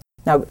himself.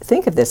 Now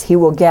think of this. He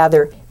will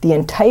gather the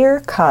entire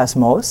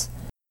cosmos,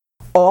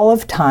 all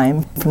of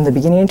time, from the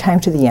beginning of time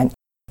to the end.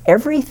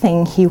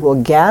 Everything he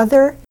will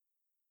gather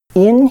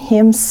in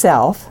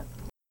himself,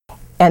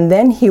 and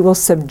then he will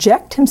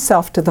subject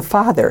himself to the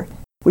Father,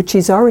 which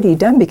he's already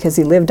done because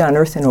he lived on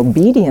earth in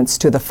obedience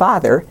to the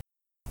Father,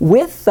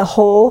 with the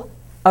whole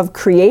of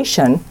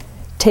creation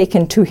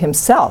taken to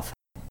himself.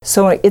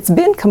 So it's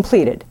been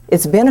completed.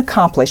 It's been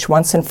accomplished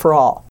once and for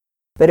all,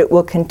 but it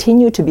will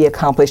continue to be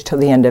accomplished till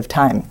the end of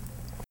time.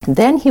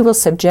 Then he will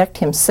subject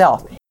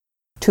himself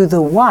to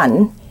the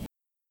one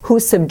who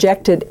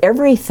subjected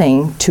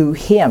everything to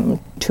him,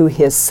 to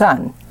his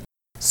Son,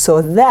 so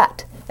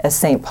that, as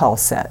St. Paul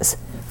says,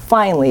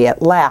 finally,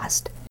 at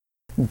last,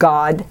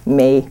 God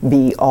may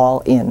be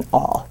all in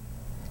all.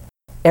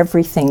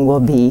 Everything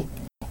will be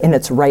in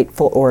its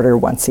rightful order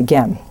once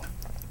again.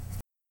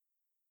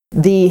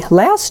 The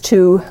last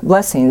two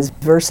blessings,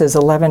 verses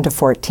 11 to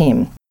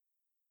 14,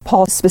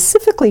 Paul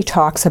specifically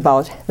talks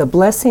about the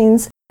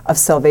blessings of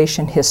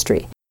salvation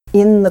history,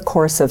 in the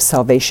course of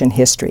salvation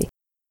history.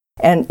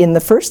 And in the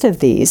first of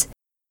these,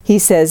 he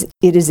says,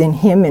 "It is in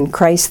him, in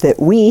Christ, that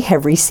we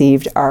have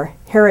received our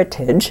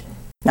heritage."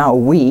 Now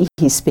we,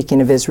 he's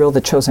speaking of Israel, the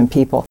chosen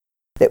people,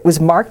 that was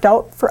marked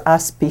out for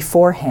us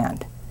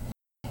beforehand.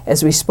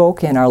 As we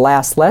spoke in our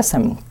last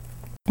lesson,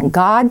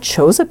 God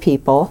chose a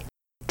people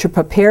to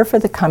prepare for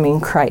the coming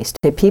Christ,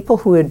 a people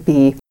who would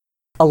be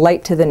a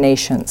light to the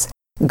nations.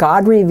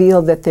 God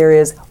revealed that there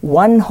is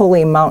one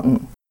holy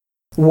mountain,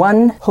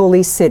 one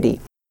holy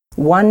city,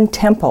 one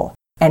temple,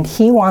 and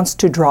he wants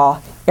to draw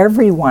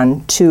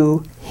everyone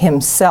to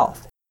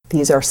himself.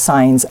 These are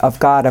signs of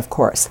God, of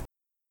course.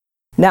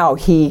 Now,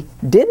 he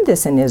did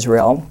this in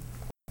Israel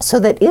so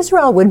that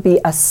Israel would be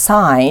a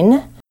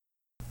sign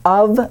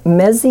of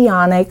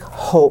messianic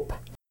hope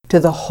to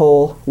the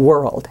whole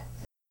world.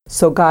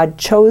 So God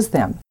chose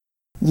them.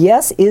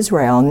 Yes,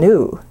 Israel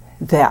knew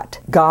that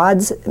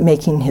God's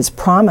making his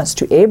promise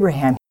to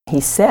Abraham.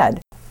 He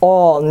said,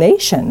 "All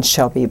nations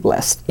shall be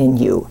blessed in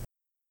you."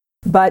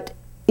 But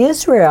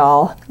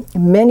Israel,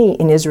 many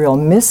in Israel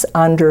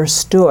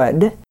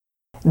misunderstood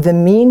the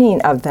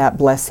meaning of that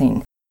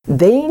blessing.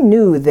 They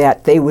knew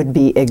that they would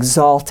be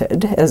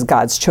exalted as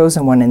God's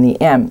chosen one in the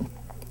end.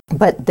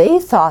 But they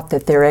thought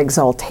that their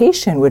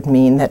exaltation would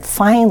mean that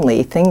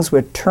finally things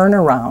would turn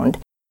around,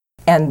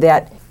 and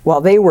that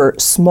while they were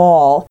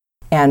small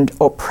and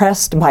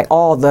oppressed by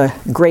all the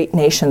great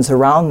nations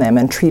around them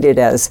and treated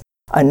as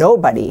a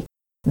nobody,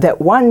 that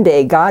one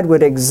day God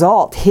would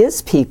exalt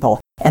his people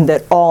and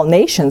that all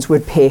nations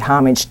would pay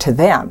homage to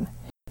them,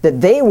 that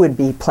they would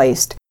be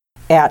placed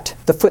at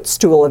the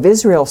footstool of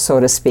Israel, so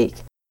to speak.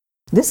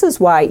 This is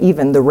why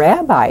even the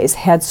rabbis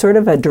had sort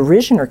of a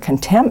derision or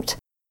contempt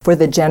for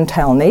the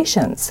Gentile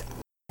nations.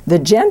 The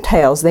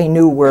Gentiles, they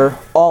knew, were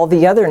all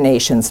the other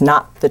nations,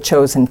 not the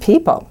chosen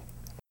people.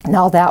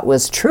 Now that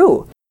was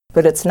true,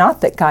 but it's not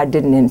that God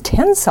didn't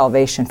intend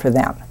salvation for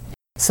them.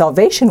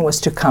 Salvation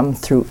was to come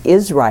through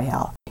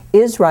Israel.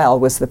 Israel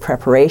was the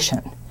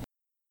preparation.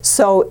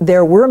 So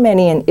there were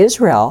many in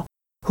Israel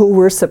who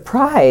were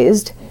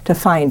surprised to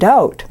find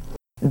out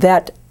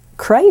that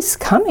Christ's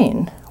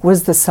coming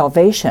was the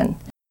salvation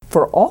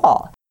for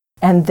all,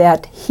 and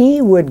that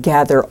he would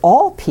gather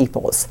all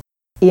peoples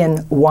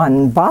in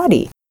one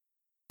body.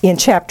 In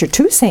chapter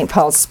 2, St.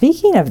 Paul's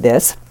speaking of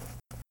this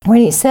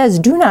when he says,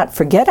 "Do not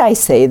forget, I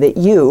say, that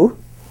you,"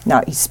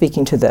 now he's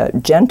speaking to the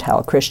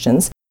Gentile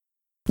Christians,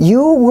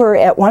 "you were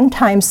at one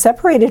time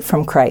separated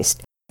from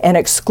Christ and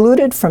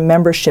excluded from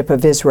membership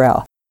of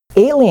Israel,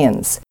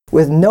 aliens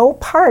with no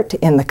part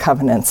in the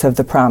covenants of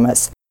the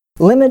promise,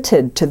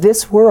 limited to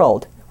this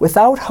world,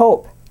 without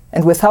hope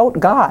and without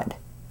God."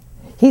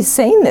 He's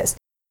saying this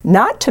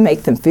not to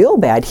make them feel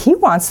bad. He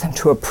wants them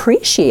to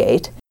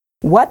appreciate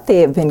what they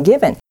have been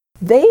given.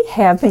 They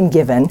have been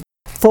given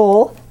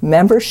full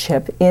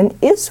membership in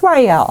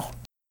Israel.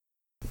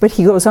 But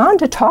he goes on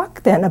to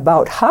talk then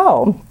about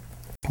how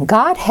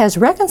God has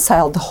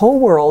reconciled the whole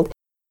world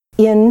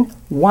in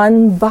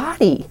one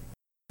body.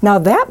 Now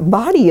that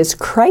body is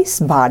Christ's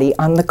body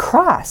on the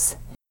cross.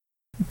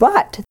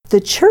 But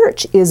the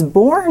church is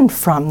born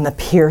from the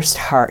pierced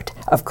heart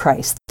of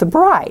Christ, the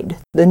bride,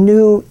 the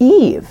new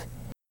Eve.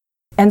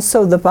 And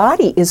so the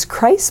body is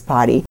Christ's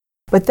body,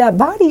 but that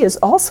body is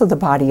also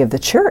the body of the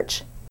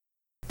church.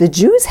 The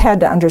Jews had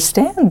to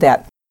understand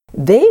that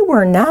they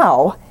were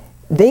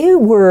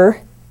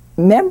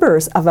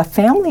members of a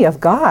family of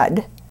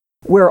God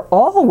where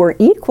all were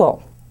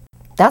equal.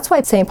 That's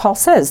why St. Paul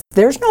says,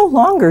 there's no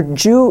longer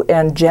Jew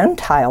and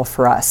Gentile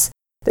for us.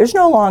 There's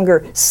no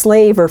longer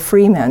slave or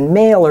freeman,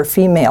 male or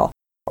female,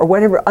 or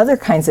whatever other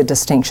kinds of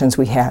distinctions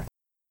we have.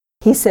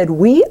 He said,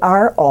 we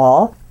are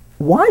all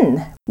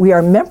one. We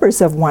are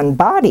members of one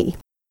body,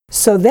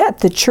 so that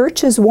the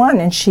church is one,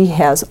 and she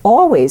has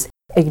always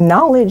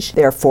acknowledged,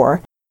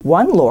 therefore,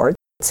 one Lord.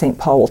 St.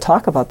 Paul will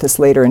talk about this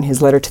later in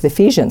his letter to the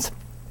Ephesians,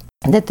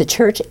 that the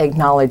church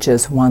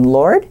acknowledges one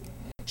Lord,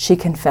 she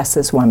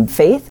confesses one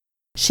faith,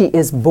 she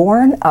is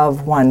born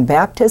of one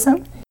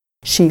baptism,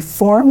 she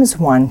forms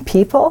one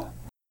people,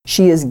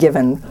 she is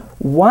given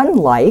one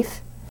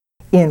life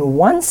in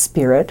one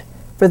spirit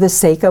for the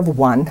sake of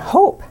one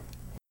hope.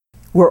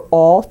 We're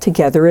all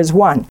together as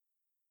one.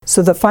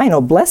 So the final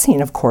blessing,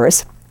 of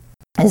course,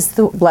 is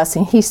the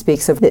blessing he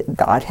speaks of that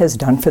God has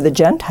done for the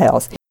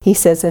Gentiles. He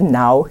says, and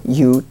now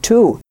you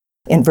too,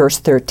 in verse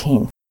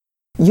 13.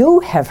 You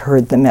have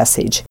heard the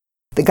message,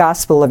 the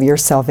gospel of your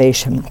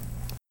salvation,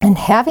 and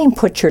having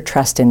put your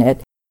trust in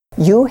it,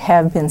 you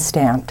have been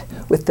stamped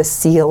with the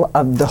seal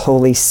of the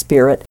Holy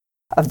Spirit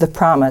of the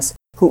promise,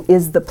 who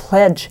is the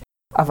pledge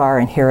of our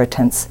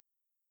inheritance.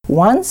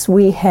 Once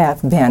we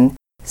have been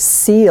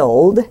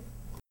sealed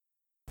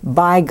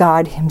by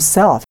God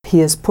Himself. He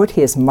has put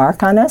His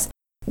mark on us.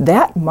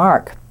 That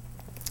mark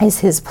is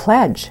His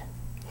pledge,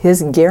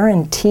 His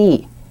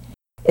guarantee.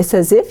 It's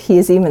as if He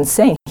is even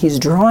saying, He's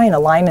drawing a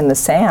line in the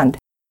sand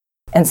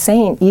and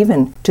saying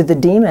even to the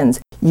demons,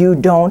 you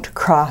don't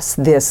cross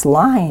this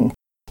line.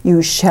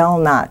 You shall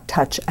not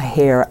touch a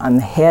hair on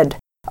the head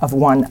of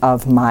one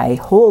of my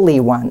holy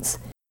ones.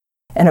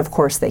 And of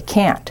course they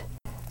can't,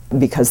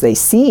 because they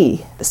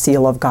see the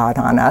seal of God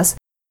on us.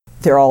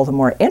 They're all the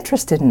more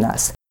interested in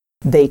us.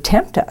 They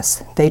tempt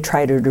us. They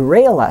try to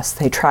derail us.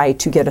 They try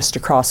to get us to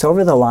cross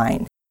over the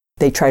line.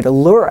 They try to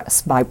lure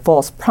us by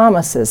false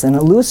promises and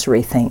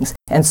illusory things,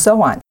 and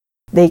so on.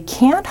 They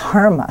can't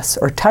harm us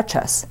or touch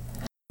us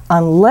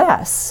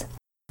unless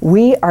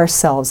we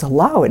ourselves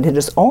allow it. It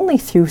is only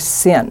through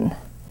sin.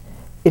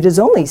 It is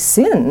only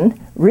sin,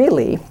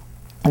 really,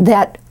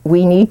 that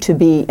we need to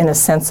be, in a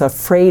sense,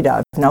 afraid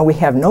of. Now, we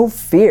have no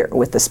fear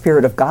with the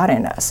Spirit of God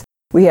in us.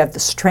 We have the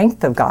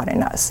strength of God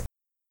in us.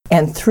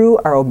 And through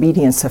our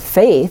obedience of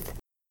faith,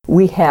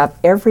 we have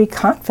every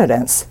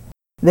confidence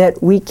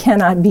that we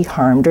cannot be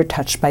harmed or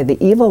touched by the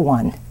evil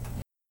one.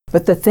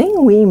 But the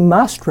thing we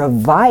must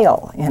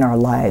revile in our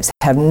lives,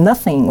 have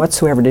nothing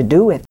whatsoever to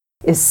do with,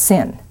 is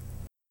sin.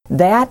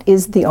 That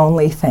is the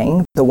only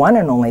thing, the one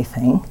and only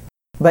thing,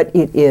 but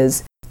it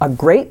is a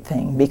great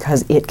thing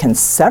because it can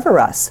sever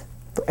us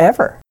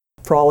forever,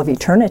 for all of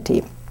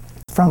eternity,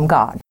 from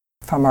God,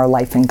 from our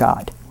life in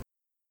God.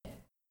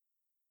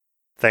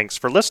 Thanks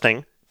for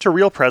listening to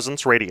Real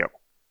Presence Radio.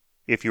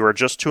 If you are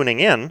just tuning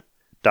in,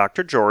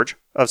 Dr. George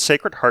of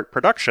Sacred Heart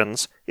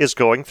Productions is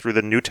going through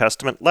the New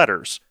Testament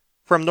letters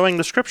from Knowing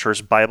the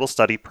Scriptures Bible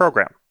Study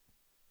Program.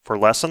 For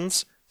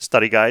lessons,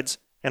 study guides,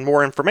 and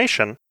more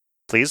information,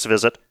 please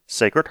visit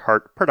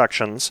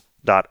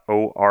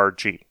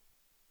sacredheartproductions.org.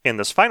 In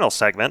this final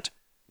segment,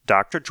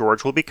 Dr.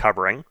 George will be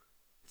covering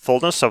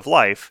Fullness of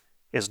Life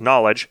is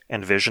Knowledge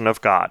and Vision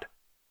of God.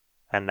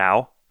 And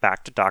now,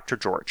 back to Dr.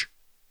 George.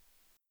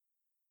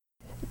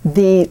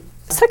 The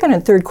second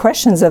and third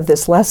questions of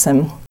this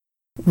lesson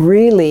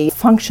really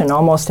function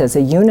almost as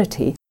a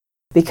unity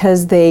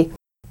because they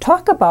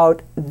talk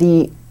about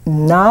the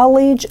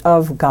knowledge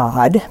of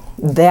God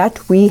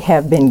that we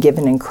have been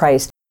given in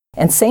Christ.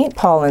 And St.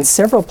 Paul, in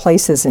several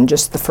places in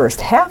just the first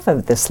half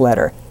of this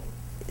letter,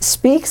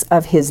 speaks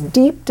of his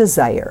deep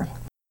desire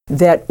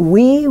that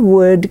we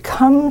would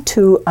come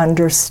to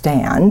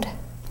understand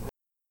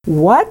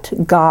what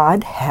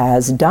God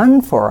has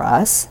done for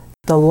us,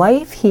 the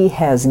life He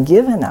has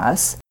given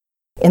us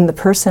in the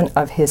person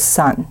of His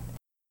Son.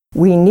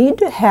 We need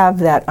to have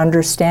that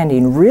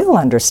understanding, real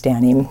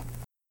understanding,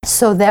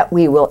 so that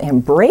we will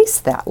embrace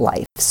that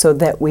life, so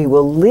that we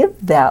will live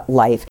that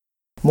life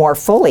more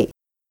fully.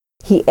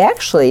 He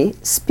actually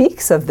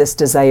speaks of this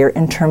desire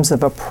in terms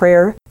of a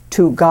prayer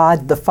to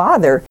God the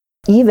Father,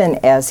 even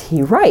as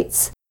he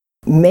writes,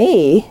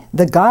 "May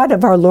the God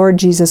of our Lord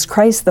Jesus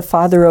Christ, the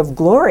Father of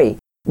glory,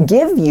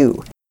 give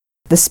you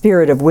the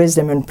spirit of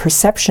wisdom and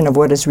perception of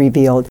what is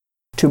revealed,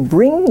 to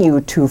bring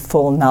you to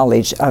full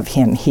knowledge of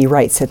Him," he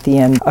writes at the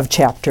end of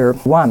chapter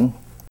 1.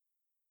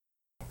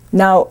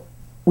 Now,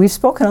 we've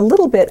spoken a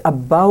little bit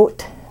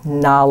about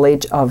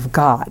knowledge of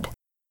God.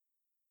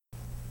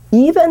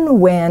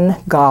 Even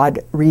when God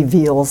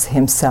reveals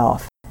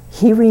Himself,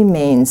 He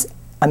remains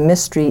a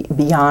mystery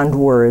beyond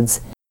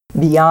words,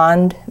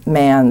 beyond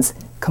man's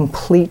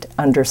complete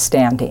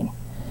understanding.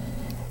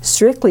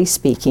 Strictly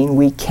speaking,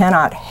 we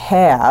cannot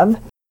have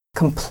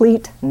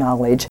complete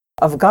knowledge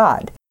of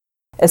God.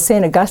 As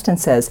St. Augustine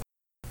says,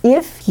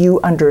 if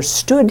you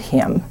understood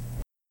Him,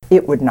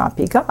 it would not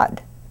be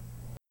God.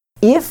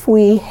 If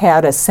we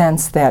had a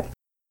sense that,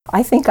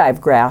 I think I've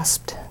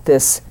grasped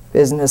this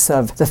business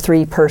of the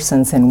three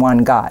persons in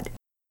one God,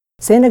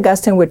 St.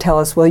 Augustine would tell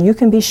us, well, you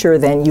can be sure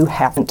then you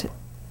haven't.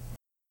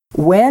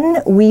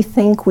 When we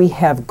think we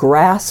have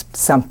grasped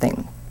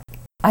something,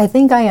 I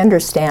think I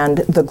understand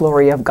the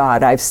glory of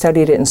God, I've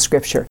studied it in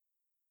Scripture,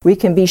 we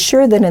can be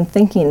sure that in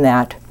thinking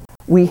that,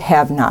 we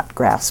have not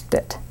grasped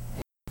it.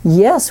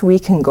 Yes, we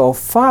can go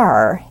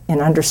far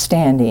in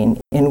understanding,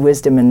 in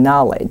wisdom and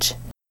knowledge,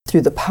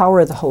 through the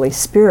power of the Holy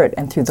Spirit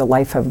and through the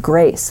life of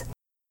grace.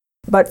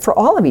 But for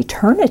all of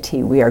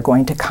eternity, we are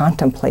going to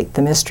contemplate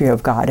the mystery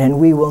of God, and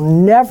we will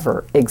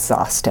never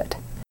exhaust it.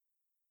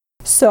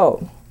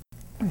 So,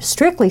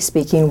 strictly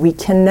speaking, we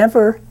can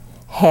never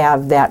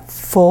have that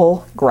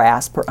full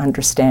grasp or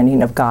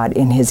understanding of God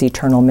in His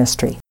eternal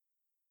mystery.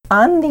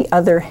 On the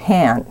other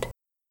hand,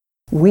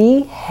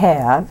 we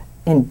have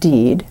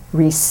indeed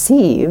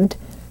received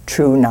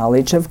true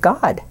knowledge of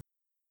God.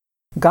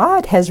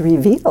 God has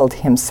revealed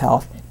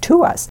Himself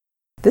to us.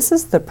 This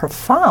is the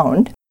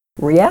profound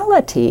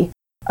reality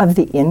of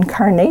the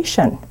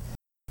incarnation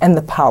and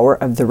the power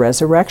of the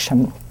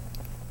resurrection.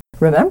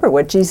 Remember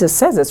what Jesus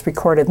says, it's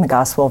recorded in the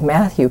Gospel of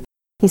Matthew.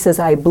 He says,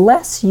 "I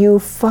bless you,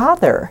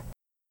 Father,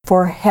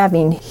 for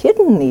having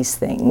hidden these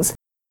things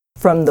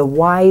from the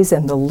wise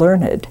and the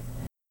learned,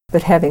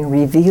 but having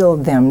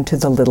revealed them to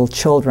the little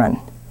children."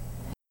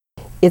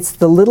 It's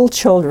the little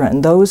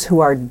children, those who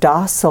are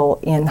docile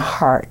in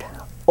heart,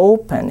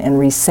 open and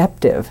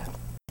receptive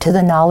to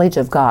the knowledge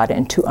of God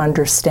and to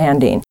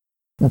understanding.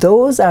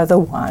 Those are the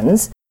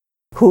ones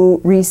who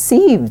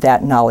receive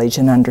that knowledge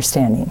and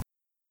understanding.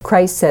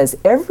 Christ says,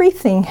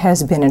 "Everything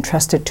has been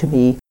entrusted to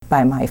me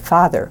by my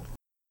Father,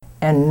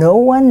 and no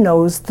one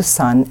knows the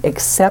Son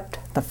except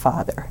the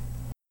Father,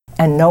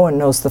 and no one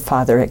knows the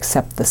Father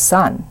except the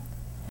Son,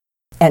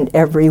 and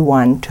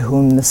everyone to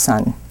whom the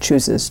Son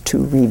chooses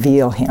to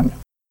reveal him."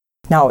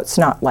 Now, it's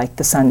not like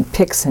the Son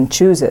picks and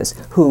chooses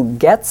who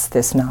gets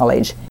this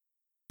knowledge.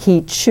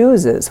 He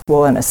chooses,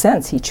 well, in a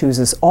sense, he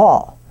chooses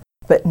all,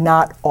 but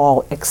not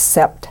all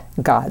accept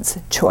God's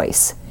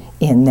choice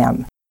in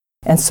them.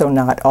 And so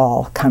not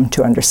all come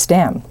to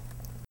understand.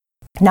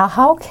 Now,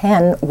 how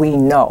can we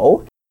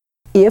know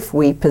if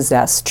we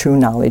possess true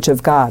knowledge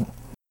of God?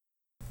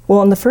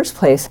 Well, in the first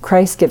place,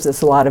 Christ gives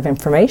us a lot of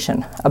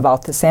information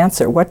about this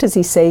answer. What does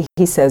he say?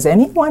 He says,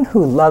 "Anyone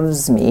who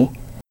loves me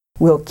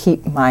will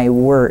keep my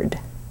word,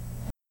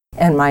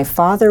 and my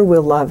Father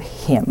will love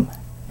him,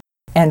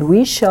 and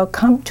we shall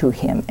come to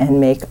him and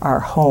make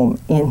our home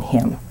in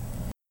him."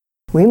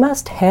 We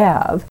must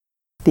have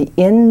the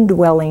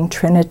indwelling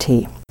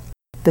Trinity,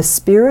 the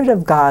Spirit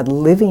of God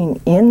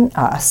living in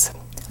us,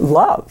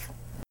 love.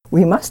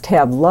 We must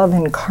have love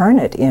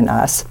incarnate in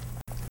us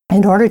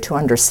in order to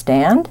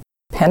understand,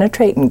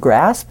 penetrate, and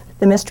grasp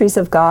the mysteries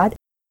of God,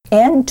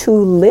 and to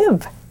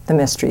live the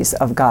mysteries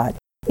of God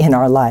in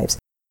our lives.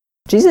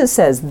 Jesus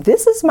says,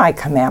 "This is my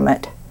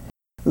commandment.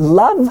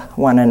 Love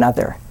one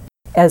another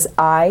as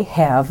I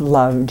have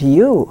loved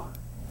you.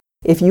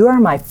 If you are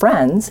my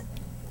friends,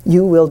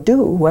 you will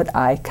do what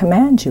I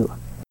command you."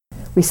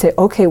 We say,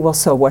 okay, well,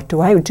 so what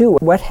do I do?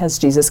 What has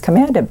Jesus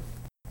commanded?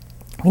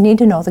 We need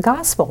to know the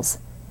Gospels.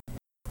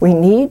 We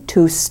need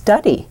to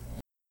study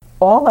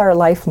all our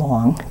life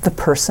long the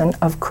person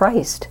of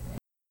Christ.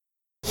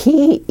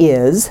 He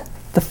is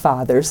the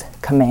Father's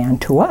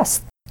command to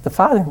us. The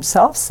Father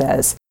himself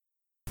says,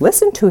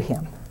 "Listen to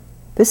him.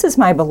 This is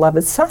my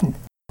beloved Son.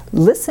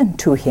 Listen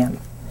to him."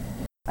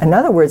 In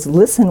other words,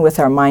 listen with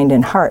our mind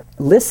and heart.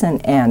 Listen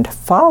and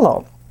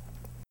follow.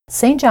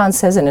 St. John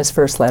says in his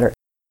first letter,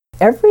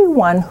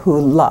 "Everyone who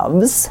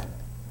loves,"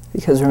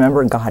 because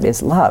remember, God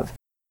is love,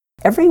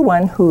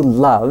 "everyone who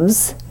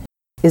loves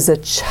is a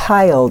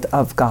child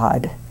of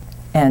God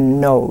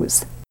and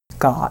knows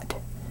God."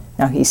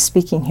 Now he's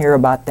speaking here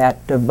about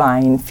that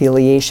divine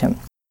filiation.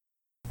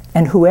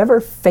 "And whoever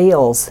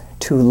fails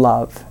to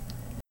love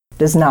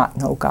does not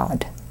know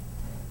God,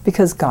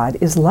 because God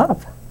is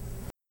love."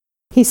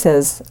 He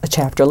says a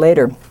chapter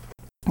later,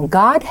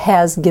 "God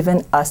has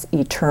given us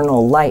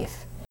eternal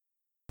life,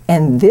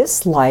 and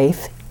this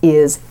life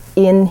is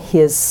in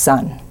his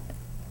Son."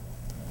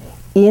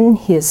 In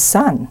his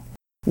Son.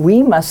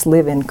 We must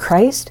live in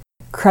Christ.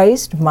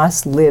 Christ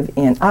must live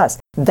in us.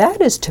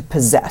 That is to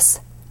possess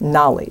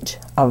knowledge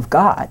of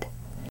God.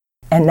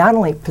 And not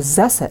only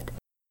possess it,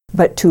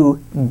 but to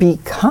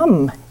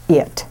become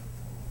it.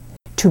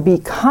 To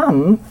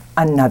become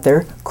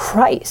another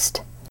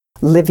Christ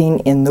living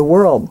in the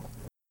world.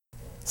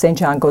 St.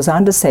 John goes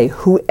on to say,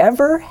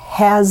 "Whoever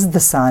has the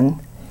Son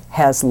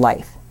has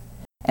life,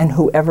 and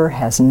whoever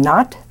has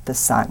not the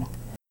Son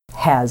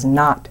has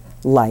not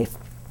life."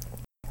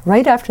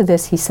 Right after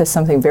this, he says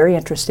something very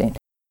interesting.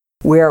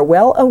 "We are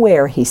well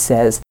aware," he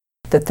says,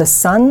 "that the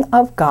Son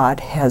of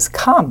God has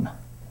come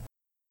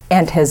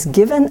and has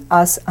given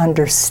us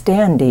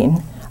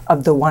understanding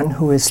of the one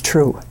who is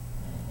true."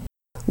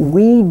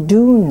 We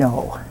do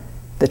know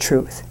the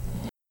truth.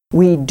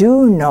 We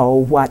do know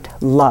what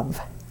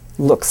love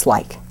looks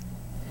like,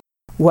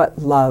 what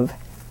love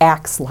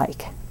acts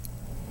like.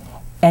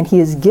 And he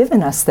has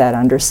given us that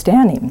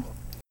understanding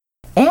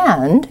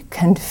and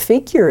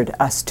configured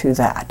us to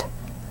that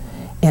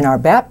in our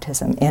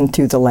baptism and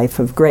through the life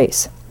of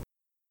grace.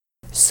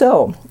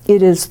 So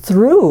it is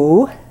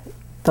through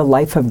the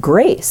life of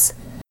grace,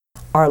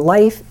 our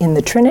life in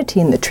the Trinity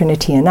and the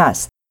Trinity in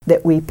us,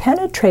 that we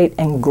penetrate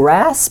and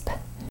grasp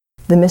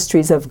the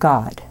mysteries of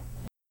God,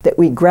 that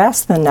we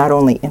grasp them not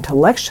only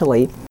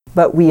intellectually,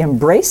 but we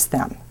embrace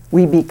them,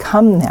 we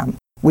become them,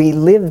 we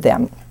live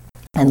them.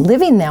 And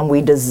living them,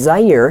 we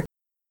desire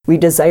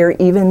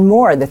even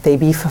more that they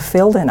be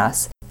fulfilled in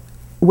us.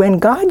 When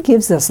God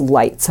gives us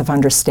lights of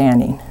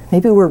understanding,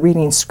 maybe we're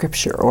reading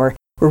scripture, or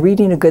we're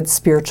reading a good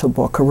spiritual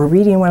book, or we're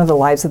reading one of the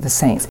lives of the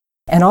saints,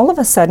 and all of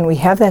a sudden we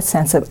have that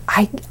sense of,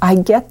 I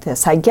get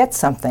this, I get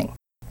something.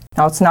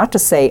 Now, it's not to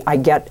say I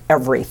get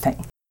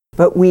everything,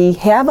 but we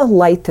have a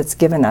light that's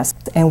given us,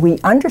 and we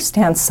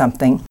understand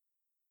something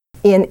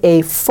in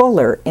a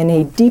fuller, in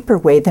a deeper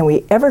way than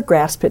we ever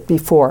grasped it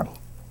before.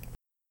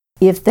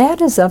 If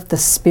that is of the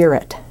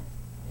Spirit,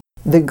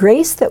 the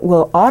grace that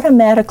will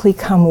automatically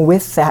come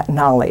with that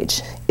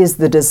knowledge is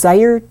the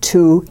desire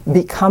to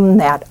become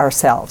that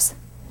ourselves.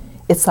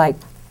 It's like,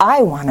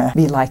 I want to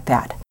be like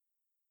that.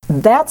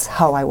 That's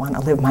how I want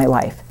to live my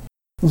life.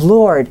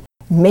 Lord,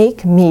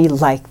 make me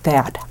like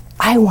that.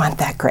 I want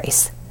that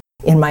grace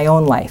in my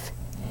own life.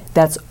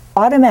 That's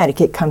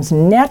automatic. It comes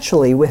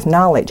naturally with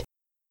knowledge.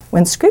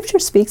 When Scripture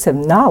speaks of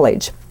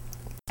knowledge,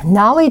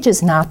 knowledge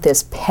is not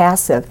this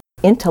passive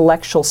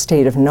intellectual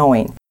state of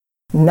knowing.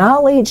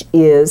 Knowledge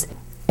is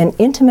an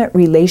intimate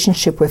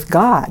relationship with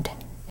God.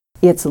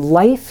 It's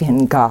life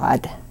in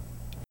God.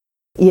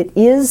 It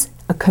is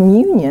a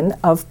communion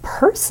of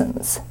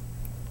persons.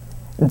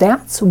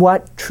 That's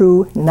what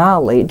true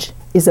knowledge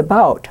is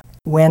about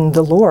when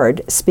the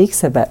Lord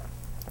speaks of it.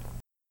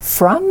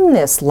 From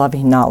this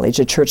loving knowledge,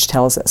 the church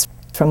tells us,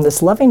 from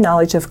this loving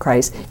knowledge of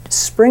Christ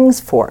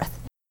springs forth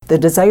the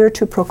desire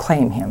to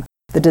proclaim Him,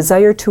 the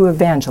desire to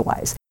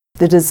evangelize,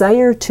 the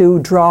desire to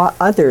draw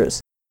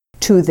others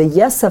to the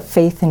yes of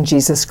faith in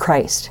Jesus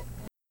Christ.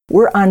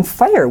 We're on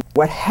fire.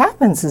 What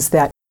happens is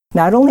that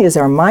not only is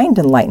our mind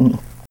enlightened,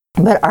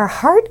 but our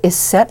heart is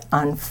set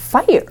on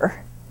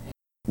fire.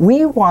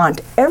 We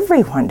want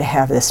everyone to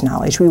have this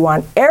knowledge. We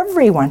want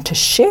everyone to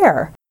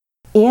share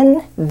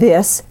in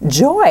this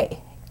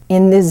joy,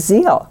 in this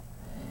zeal.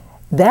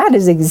 That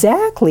is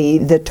exactly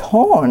the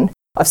tone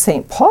of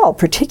St. Paul,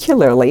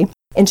 particularly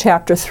in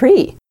chapter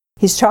 3.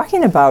 He's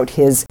talking about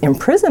his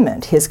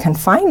imprisonment, his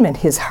confinement,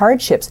 his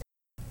hardships,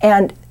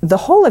 and the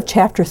whole of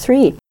chapter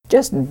 3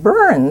 just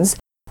burns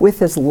with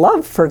this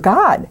love for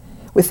God,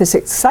 with this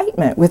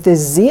excitement, with this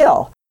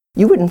zeal.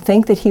 You wouldn't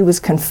think that he was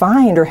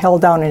confined or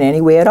held down in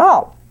any way at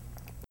all.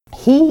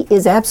 He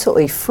is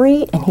absolutely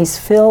free, and he's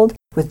filled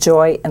with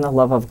joy and the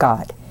love of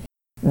God.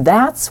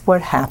 That's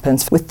what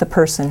happens with the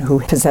person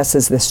who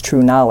possesses this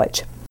true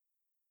knowledge.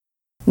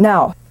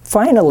 Now,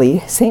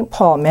 finally, St.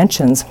 Paul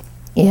mentions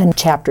in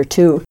chapter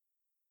 2,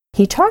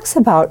 he talks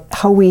about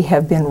how we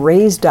have been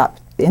raised up.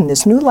 In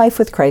this new life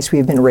with Christ, we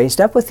have been raised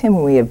up with Him,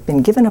 and we have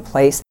been given a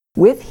place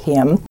with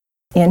Him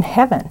in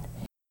heaven.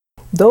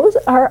 Those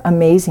are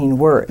amazing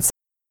words.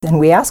 And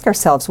we ask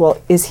ourselves,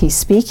 well, is he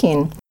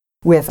speaking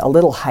with a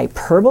little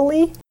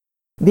hyperbole?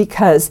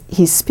 Because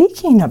he's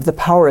speaking of the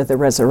power of the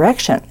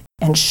resurrection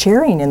and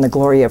sharing in the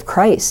glory of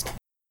Christ.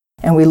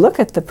 And we look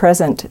at the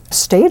present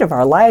state of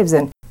our lives,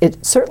 and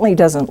it certainly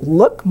doesn't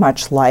look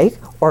much like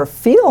or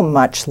feel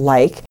much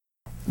like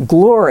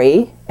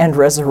glory and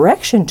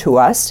resurrection to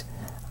us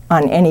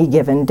on any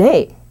given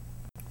day.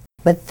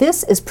 But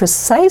this is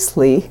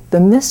precisely the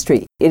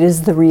mystery. It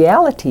is the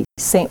reality.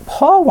 St.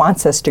 Paul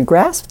wants us to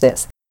grasp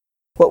this.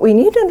 What we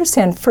need to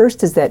understand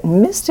first is that,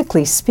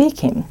 mystically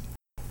speaking,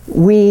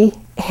 we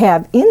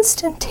have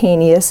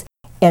instantaneous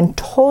and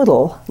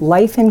total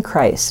life in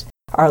Christ.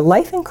 Our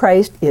life in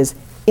Christ is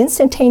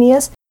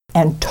instantaneous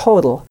and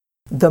total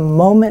the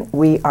moment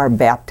we are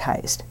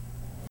baptized.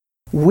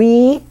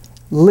 We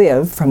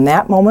live from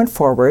that moment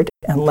forward,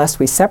 unless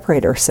we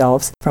separate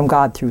ourselves from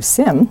God through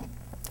sin,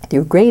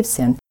 through grave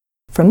sin.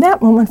 From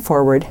that moment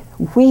forward,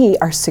 we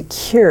are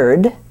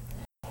secured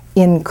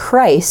in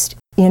Christ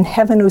in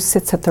heaven, who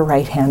sits at the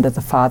right hand of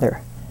the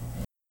Father.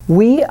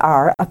 We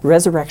are a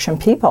resurrection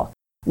people.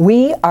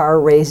 We are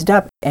raised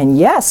up. And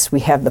yes,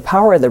 we have the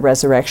power of the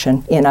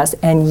resurrection in us.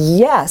 And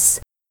yes,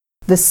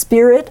 the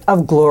Spirit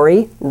of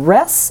glory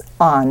rests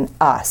on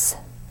us.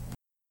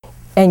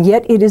 And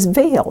yet it is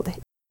veiled.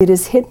 It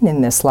is hidden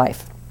in this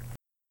life.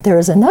 There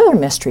is another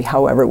mystery,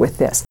 however, with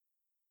this.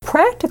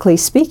 Practically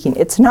speaking,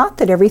 it's not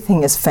that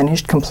everything is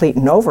finished, complete,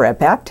 and over at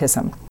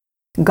baptism.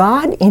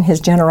 God, in His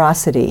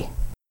generosity,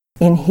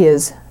 in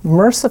His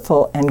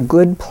merciful and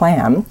good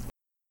plan,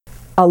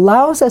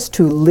 allows us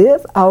to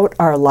live out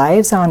our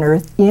lives on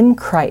earth in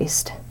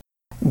Christ,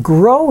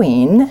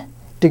 growing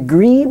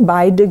degree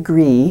by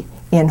degree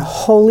in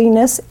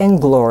holiness and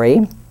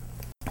glory,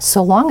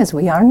 so long as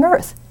we are on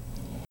earth.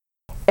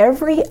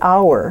 Every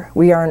hour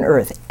we are on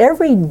earth,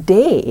 every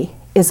day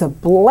is a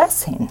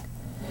blessing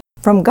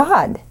from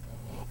God.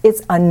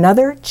 It's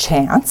another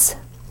chance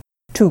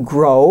to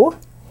grow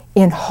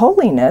in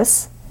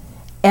holiness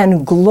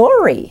and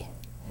glory,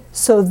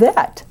 so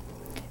that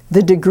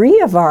the degree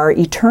of our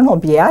eternal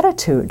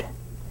beatitude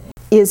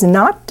is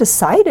not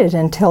decided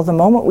until the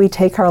moment we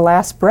take our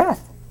last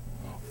breath.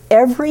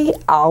 Every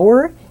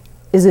hour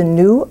is a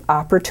new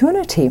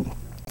opportunity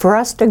for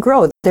us to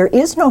grow. There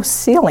is no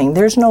ceiling,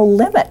 there's no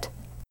limit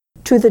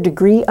to the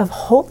degree of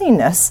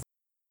holiness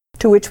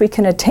to which we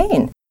can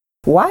attain.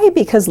 Why?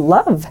 Because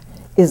love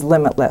is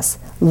limitless.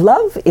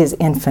 Love is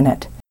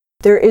infinite.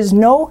 There is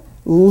no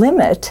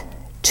limit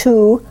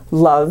to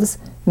love's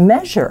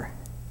measure.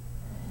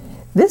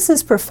 This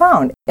is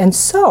profound. And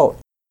so,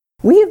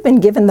 we have been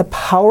given the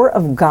power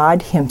of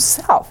God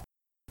Himself,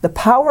 the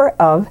power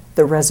of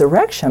the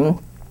resurrection,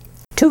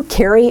 to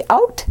carry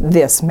out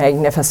this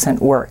magnificent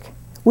work.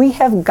 We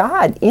have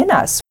God in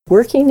us,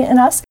 working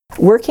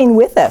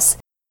with us.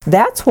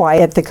 That's why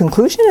at the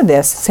conclusion of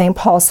this, St.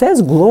 Paul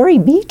says, "Glory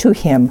be to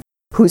Him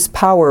whose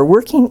power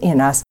working in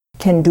us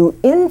can do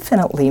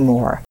infinitely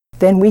more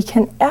than we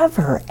can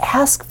ever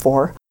ask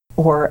for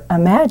or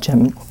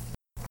imagine."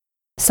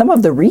 Some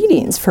of the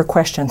readings for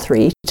question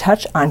 3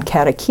 touch on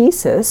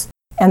catechesis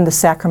and the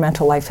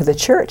sacramental life of the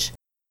Church.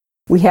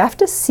 We have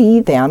to see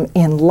them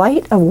in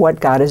light of what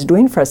God is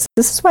doing for us.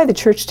 This is why the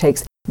Church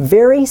takes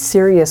very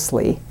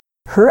seriously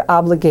her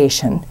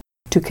obligation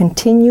to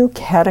continue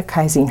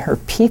catechizing her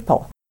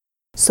people,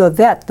 so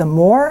that the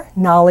more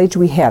knowledge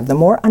we have, the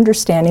more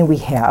understanding we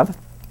have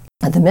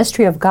of the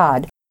mystery of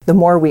God, the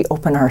more we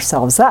open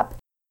ourselves up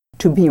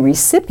to be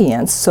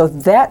recipients so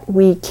that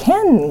we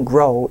can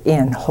grow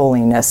in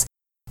holiness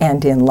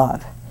and in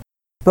love.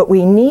 But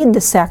we need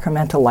the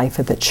sacramental life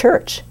of the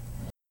church.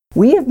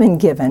 We have been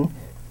given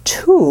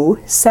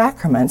 2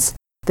 sacraments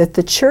that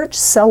the church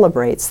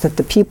celebrates, that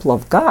the people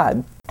of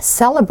God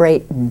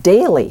celebrate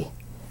daily,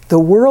 the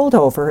world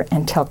over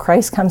until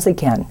Christ comes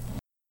again.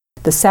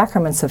 The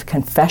sacraments of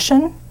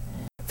confession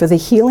for the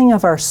healing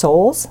of our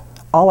souls,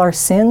 all our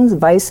sins,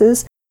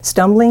 vices,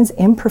 stumblings,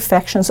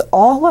 imperfections,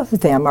 all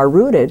of them are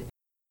rooted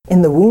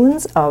in the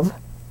wounds of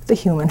the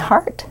human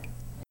heart.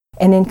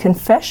 And in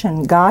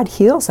confession, God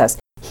heals us.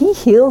 He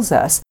heals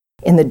us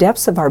in the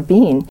depths of our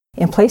being,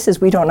 in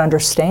places we don't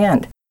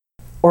understand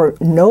or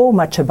know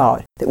much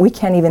about, that we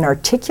can't even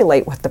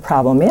articulate what the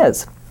problem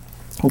is.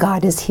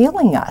 God is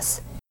healing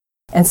us.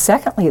 And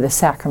secondly, the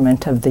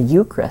sacrament of the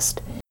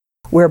Eucharist,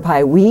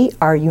 whereby we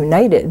are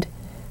united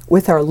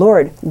with our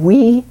Lord.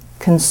 We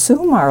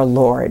consume our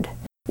Lord.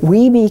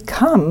 We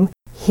become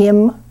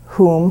Him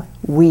whom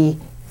we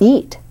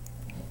eat,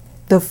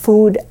 the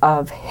food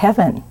of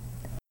heaven.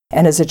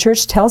 And as the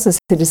Church tells us,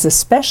 it is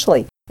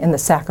especially in the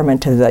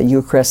sacrament of the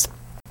Eucharist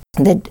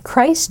that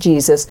Christ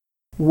Jesus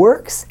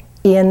works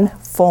in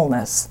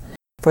fullness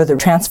for the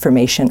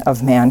transformation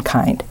of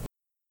mankind.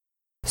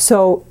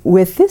 So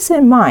with this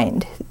in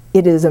mind,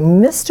 it is a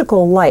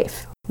mystical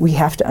life we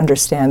have to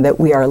understand that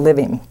we are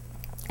living.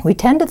 We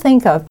tend to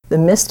think of the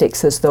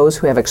mystics as those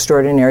who have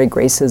extraordinary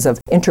graces of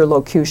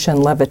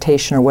interlocution,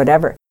 levitation, or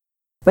whatever.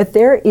 But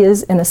there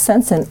is, in a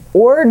sense, an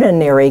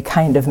ordinary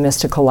kind of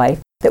mystical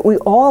life that we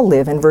all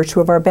live in virtue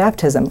of our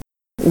baptism.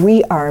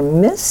 We are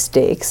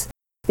mystics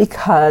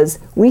because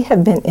we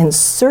have been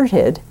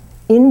inserted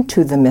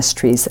into the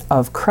mysteries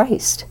of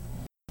Christ.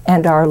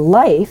 And our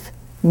life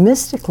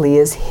mystically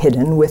is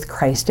hidden with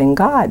Christ in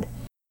God.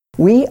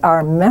 We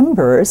are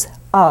members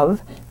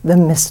of the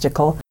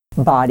mystical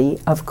body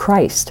of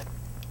Christ.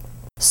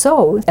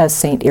 So, as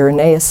St.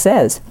 Irenaeus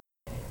says,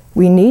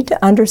 we need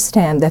to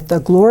understand that the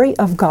glory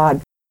of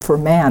God for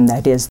man,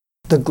 that is,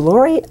 the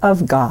glory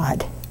of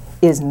God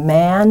is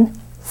man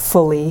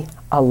fully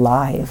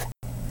alive.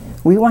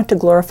 We want to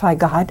glorify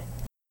God.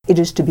 It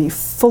is to be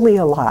fully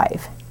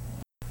alive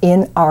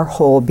in our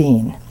whole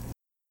being.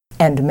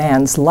 And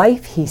man's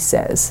life, he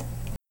says,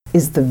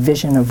 is the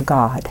vision of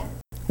God.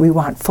 We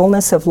want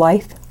fullness of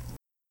life,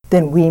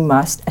 then we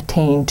must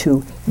attain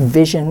to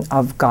vision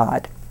of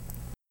God.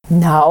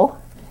 Now,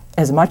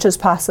 as much as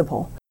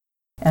possible,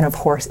 and of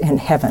course in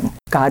heaven,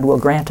 God will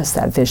grant us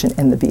that vision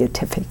in the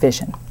beatific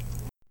vision.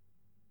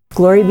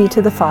 Glory be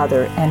to the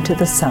Father, and to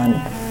the Son,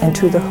 and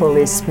to the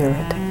Holy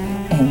Spirit.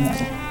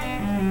 Amen.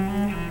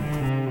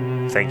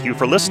 Thank you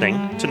for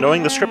listening to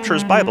Knowing the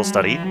Scriptures Bible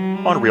Study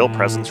on Real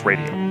Presence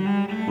Radio.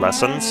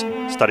 Lessons,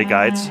 study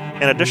guides,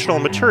 and additional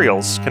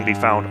materials can be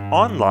found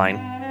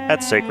online at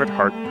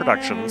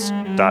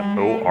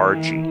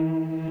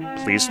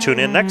sacredheartproductions.org. Please tune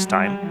in next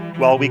time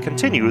while we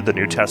continue the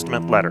New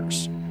Testament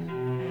letters.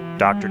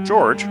 Dr.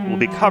 George will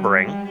be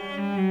covering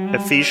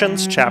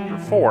Ephesians chapter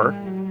 4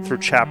 through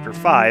chapter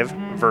 5,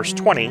 verse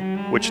 20,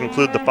 which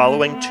include the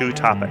following 2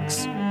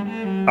 topics: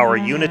 our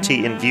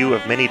unity in view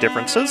of many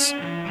differences,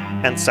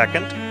 and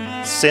second,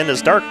 sin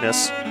is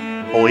darkness,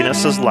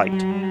 holiness is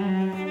light.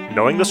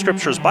 Knowing the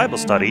Scriptures Bible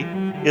Study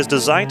is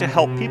designed to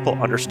help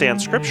people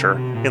understand Scripture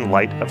in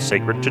light of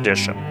sacred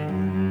tradition.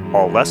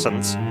 All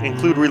lessons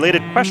include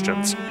related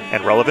questions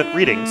and relevant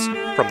readings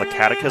from the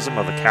Catechism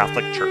of the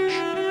Catholic Church.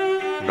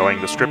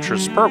 Knowing the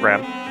Scriptures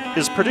program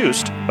is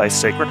produced by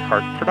Sacred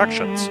Heart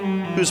Productions,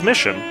 whose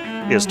mission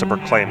is to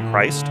proclaim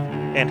Christ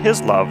and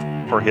His love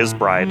for His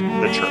bride,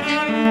 the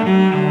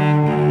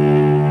Church.